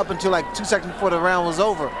shutout up until like 2 seconds before the round was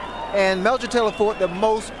over. And Meldrick Taylor fought the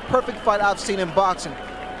most perfect fight I've seen in boxing.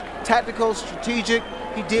 Tactical, strategic,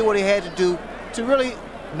 he did what he had to do to really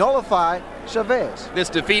nullify Chavez. This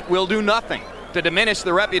defeat will do nothing to diminish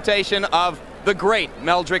the reputation of the great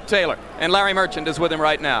Meldrick Taylor. And Larry Merchant is with him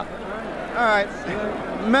right now. All right,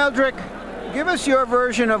 Meldrick, give us your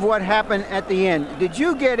version of what happened at the end. Did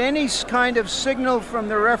you get any kind of signal from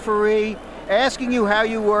the referee asking you how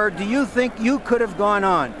you were? Do you think you could have gone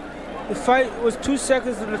on? The fight was 2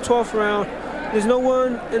 seconds in the 12th round. There's no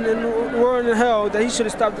one in the world in hell that he should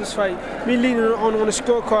have stopped this fight. Me leading on the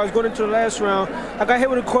scorecards going into the last round. I got hit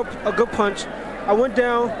with a good punch. I went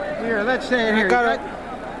down. Here, let's say it here. You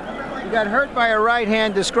got hurt by a right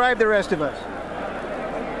hand. Describe the rest of us.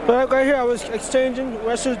 But right here, I was exchanging.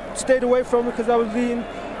 I should have stayed away from it because I was leading.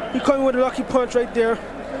 He caught me with a lucky punch right there.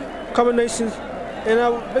 Combinations. And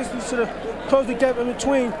I basically should have closed the gap in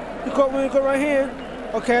between. He caught me with a good right hand.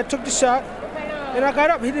 Okay, I took the shot. And I got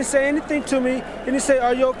up. He didn't say anything to me. He didn't say,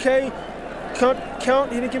 "Are you okay?"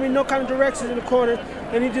 Count. He didn't give me no kind of directions in the corner.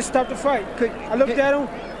 And he just stopped the fight. I looked at him.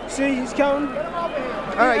 See, he's counting.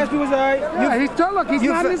 All right. Asked me, was all right. Yeah, he's still he's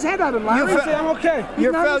nodding his head at him. He said, "I'm okay."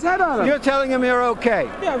 He's nodding his head at him. You're telling him you're okay.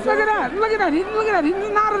 Yeah, look at that. Look at that. He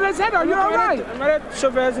nodded his head at him. You're all right. I'm right at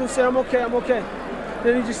Chavez and said, "I'm okay. I'm okay."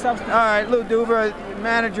 Then he just stops. All right, Lou Duva,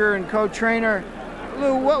 manager and co-trainer.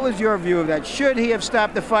 Lou, what was your view of that? Should he have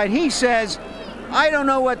stopped the fight? He says, I don't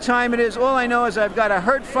know what time it is. All I know is I've got a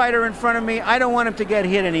hurt fighter in front of me. I don't want him to get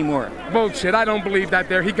hit anymore. Bullshit. I don't believe that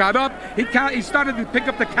there. He got up. He started to pick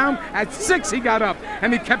up the count. At 6, he got up.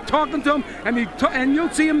 And he kept talking to him. And you'll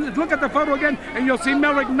see him, look at the photo again, and you'll see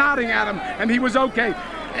Meldrick nodding at him. And he was okay.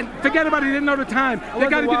 And forget about it. He didn't know the time. They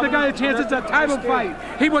got to give the guy a chance. It's a title fight.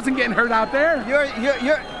 He wasn't getting hurt out there.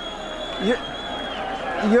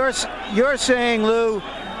 You're saying, Lou,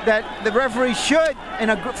 that the referee should, in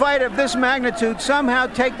a fight of this magnitude, somehow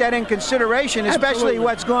take that in consideration, especially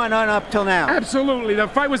what's going on up till now. Absolutely. The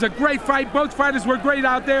fight was a great fight. Both fighters were great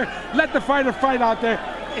out there. Let the fighter fight out there.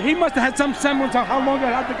 He must have had some semblance of how long it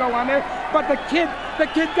had to go on there. But the kid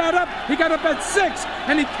got up. He got up at 6,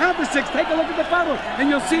 and he counted 6. Take a look at the photo, and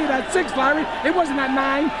you'll see it at 6, Larry. It wasn't at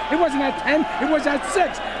 9. It wasn't at 10. It was at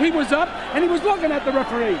 6. He was up, and he was looking at the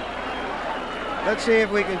referee. Let's see if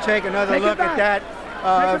we can take another look at that.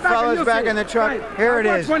 Fellas back in the truck. Right. Here it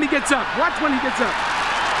is. Watch when he gets up. Watch when he gets up.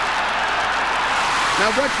 Now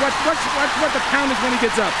watch what the count is when he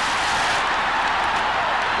gets up.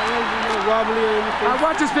 Wobbly or anything.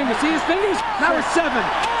 Watch his fingers. See his fingers? Now it's 7.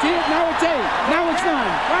 See it? Now it's 8. Now it's 9.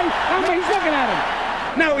 Right? Now he's looking at him.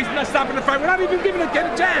 Now he's not stopping the fight. We're not even giving the kid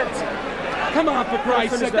a chance. Come on, for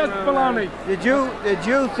Christ's sake. That's baloney. Did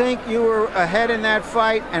you think you were ahead in that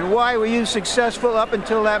fight, and why were you successful up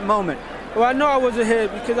until that moment? Well, I know I was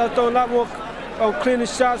ahead because I threw a lot more cleaner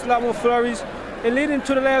shots, a lot more flurries. And leading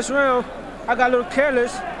to the last round, I got a little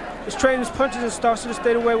careless. Was trading his punches and stuff, should have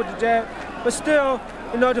stayed away with the jab. But still,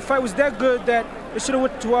 the fight was that good that it should have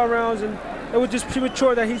went to 12 rounds, and it was just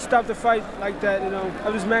premature that he stopped the fight like that,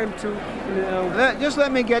 of his magnitude. Just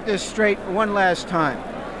let me get this straight one last time.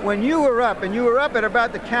 When you were up, and you were up at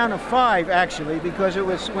about the count of 5, actually, because it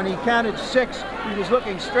was when he counted 6, he was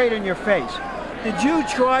looking straight in your face. Did you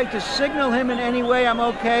try to signal him in any way, I'm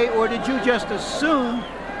okay, or did you just assume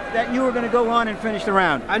that you were going to go on and finish the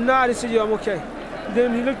round? I nodded and said, yo, I'm okay.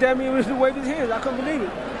 Then he looked at me and waved his hands. I couldn't believe it.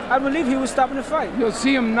 I believe he was stopping the fight. You'll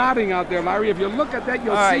see him nodding out there, Larry. If you look at that,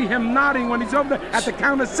 you'll see him nodding when he's over there. At the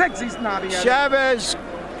count of 6, he's nodding at Chavez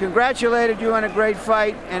congratulated you on a great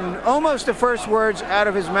fight, and almost the first words out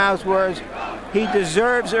of his mouth was, he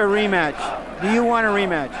deserves a rematch. Do you want a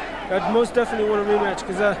rematch? I most definitely want a rematch,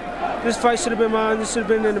 because this fight should have been mine. This should have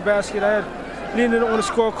been in the basket. I had leaned it on the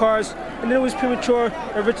scorecards, and then it was premature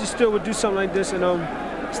that Richard Steele would do something like this and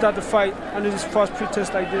start the fight under this false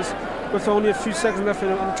pretense like this, with only a few seconds left in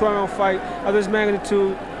the 12-round fight of this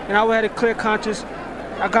magnitude. And I had a clear conscience.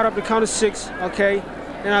 I got up to count of 6, okay?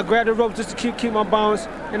 And I grabbed the rope just to keep my balance.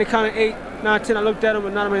 And it count of 8, 9, 10. I looked at him,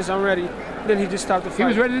 and 9 minutes, I'm ready. Then he just stopped the fight. He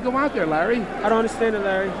was ready to go out there, Larry. I don't understand it,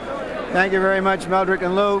 Larry. Thank you very much, Meldrick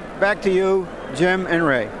and Lou. Back to you, Jim and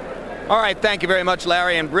Ray. All right, thank you very much,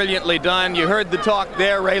 Larry, and brilliantly done. You heard the talk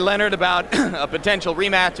there, Ray Leonard, about a potential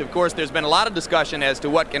rematch. Of course, there's been a lot of discussion as to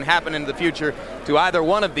what can happen in the future to either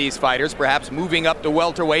one of these fighters, perhaps moving up to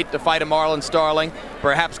welterweight to fight a Marlon Starling,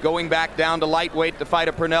 perhaps going back down to lightweight to fight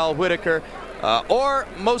a Pernell Whitaker, or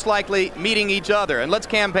most likely meeting each other. And let's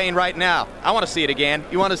campaign right now. I want to see it again.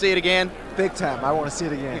 You want to see it again? Big time. I want to see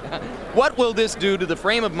it again. What will this do to the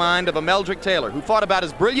frame of mind of a Meldrick Taylor, who fought about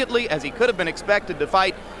as brilliantly as he could have been expected to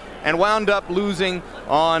fight and wound up losing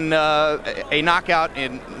on a knockout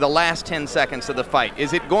in the last 10 seconds of the fight?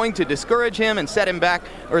 Is it going to discourage him and set him back,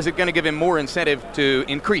 or is it going to give him more incentive to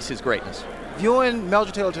increase his greatness? Viewing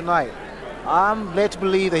Meldrick Taylor tonight, I'm led to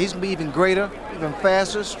believe that he's going to be even greater, even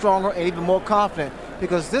faster, stronger, and even more confident,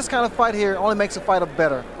 because this kind of fight here only makes a fighter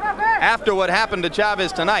better. After what happened to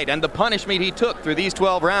Chavez tonight and the punishment he took through these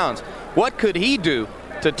 12 rounds, what could he do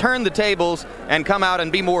to turn the tables and come out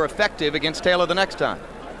and be more effective against Taylor the next time?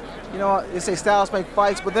 You know, they say styles make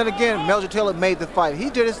fights, but then again, Meldrick Taylor made the fight. He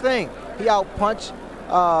did his thing. He outpunched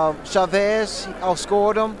Chavez, he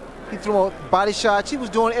outscored him, he threw body shots. He was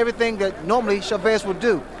doing everything that normally Chavez would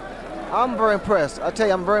do. I'm very impressed. I tell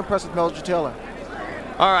you, I'm very impressed with Meldrick Taylor.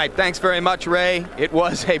 All right, thanks very much, Ray. It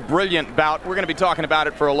was a brilliant bout. We're going to be talking about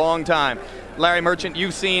it for a long time. Larry Merchant,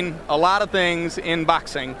 you've seen a lot of things in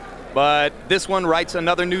boxing, but this one writes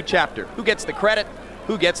another new chapter. Who gets the credit?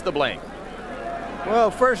 Who gets the blame?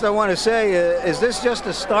 Well, first I want to say, is this just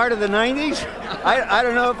the start of the 90s? I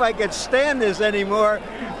don't know if I could stand this anymore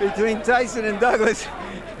between Tyson and Douglas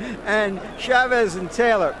and Chavez and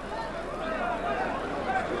Taylor.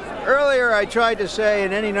 Earlier I tried to say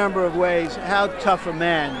in any number of ways how tough a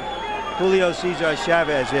man Julio Cesar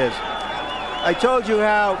Chavez is. I told you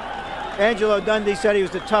how Angelo Dundee said he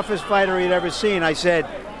was the toughest fighter he'd ever seen. I said,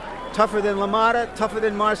 tougher than LaMotta, tougher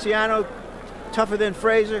than Marciano, tougher than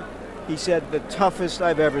Frazier. He said, the toughest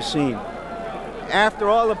I've ever seen. After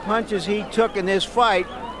all the punches he took in this fight,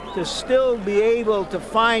 to still be able to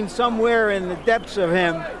find somewhere in the depths of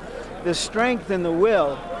him the strength and the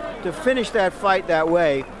will to finish that fight that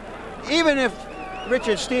way, even if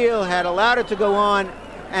Richard Steele had allowed it to go on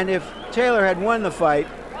and if Taylor had won the fight,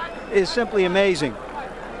 is simply amazing.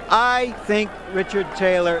 I think Richard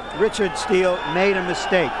Steele made a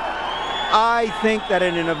mistake. I think that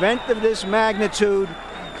in an event of this magnitude,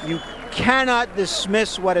 you cannot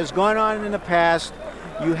dismiss what has gone on in the past.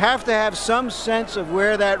 You have to have some sense of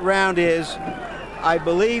where that round is. I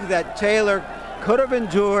believe that Taylor could have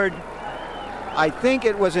endured. I think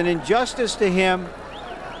it was an injustice to him.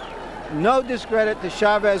 No discredit to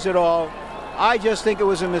Chavez at all. I just think it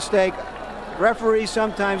was a mistake. Referees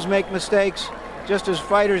sometimes make mistakes, just as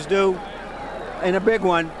fighters do, and a big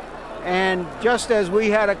one. And just as we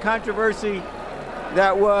had a controversy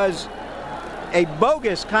that was a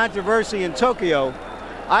bogus controversy in Tokyo,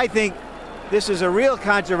 I think this is a real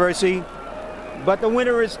controversy, but the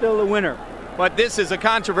winner is still the winner. But this is a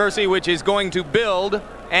controversy which is going to build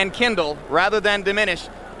and kindle, rather than diminish,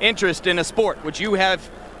 interest in a sport which you have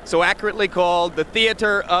so accurately called the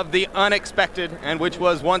theater of the unexpected, and which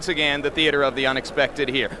was once again the theater of the unexpected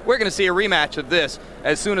here. We're going to see a rematch of this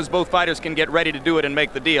as soon as both fighters can get ready to do it and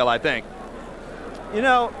make the deal, I think. You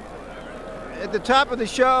know, at the top of the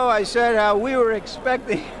show, I said how we were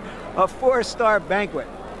expecting a 4-star banquet.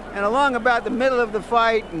 And along about the middle of the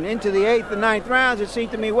fight and into the 8th and 9th rounds, it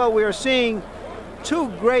seemed to me, well, we were seeing two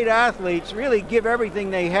great athletes really give everything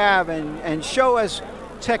they have and show us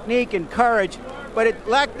technique and courage, but it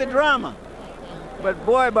lacked the drama. But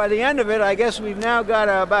boy, by the end of it, I guess we've now got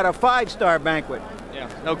about a 5-star banquet. Yeah,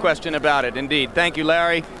 no question about it, indeed. Thank you,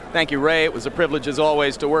 Larry. Thank you, Ray. It was a privilege, as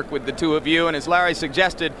always, to work with the two of you. And as Larry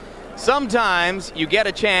suggested, sometimes you get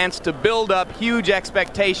a chance to build up huge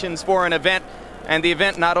expectations for an event, and the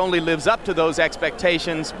event not only lives up to those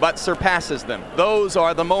expectations, but surpasses them. Those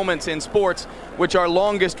are the moments in sports which are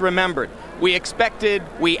longest remembered. We expected,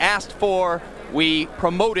 we asked for, we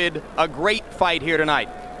promoted a great fight here tonight.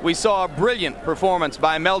 We saw a brilliant performance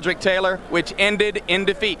by Meldrick Taylor, which ended in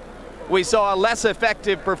defeat. We saw a less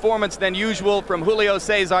effective performance than usual from Julio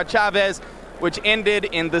Cesar Chavez, which ended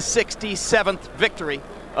in the 67th victory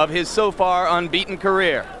of his so far unbeaten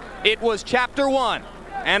career. It was chapter 1,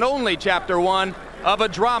 and only chapter 1, of a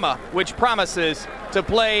drama which promises to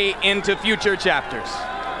play into future chapters.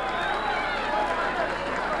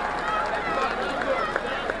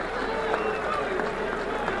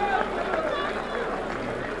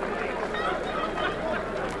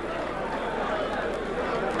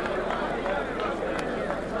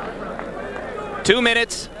 Two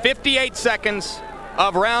minutes, 58 seconds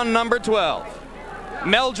of round number 12.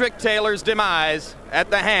 Meldrick Taylor's demise at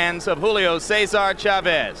the hands of Julio Cesar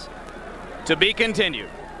Chavez. To be continued.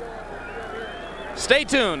 Stay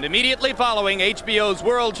tuned immediately following HBO's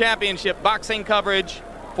World Championship boxing coverage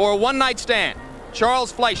for One Night Stand,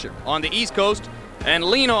 Charles Fleischer on the East Coast and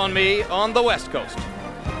Lean On Me on the West Coast.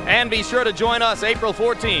 And be sure to join us April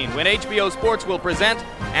 14 when HBO Sports will present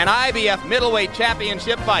an IBF middleweight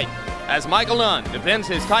championship fight as Michael Nunn defends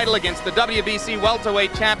his title against the WBC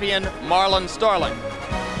welterweight champion Marlon Starling.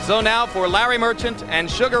 So now for Larry Merchant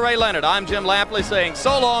and Sugar Ray Leonard, I'm Jim Lampley saying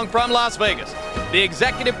so long from Las Vegas. The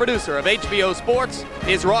executive producer of HBO Sports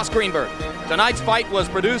is Ross Greenberg. Tonight's fight was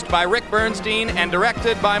produced by Rick Bernstein and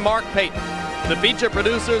directed by Mark Payton. The feature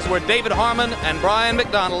producers were David Harmon and Brian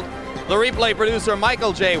McDonald. The replay producer,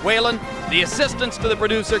 Michael J. Whalen. The assistants to the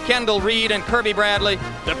producer, Kendall Reed and Kirby Bradley.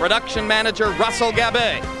 The production manager, Russell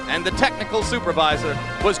Gabay. And the technical supervisor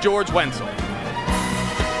was George Wenzel.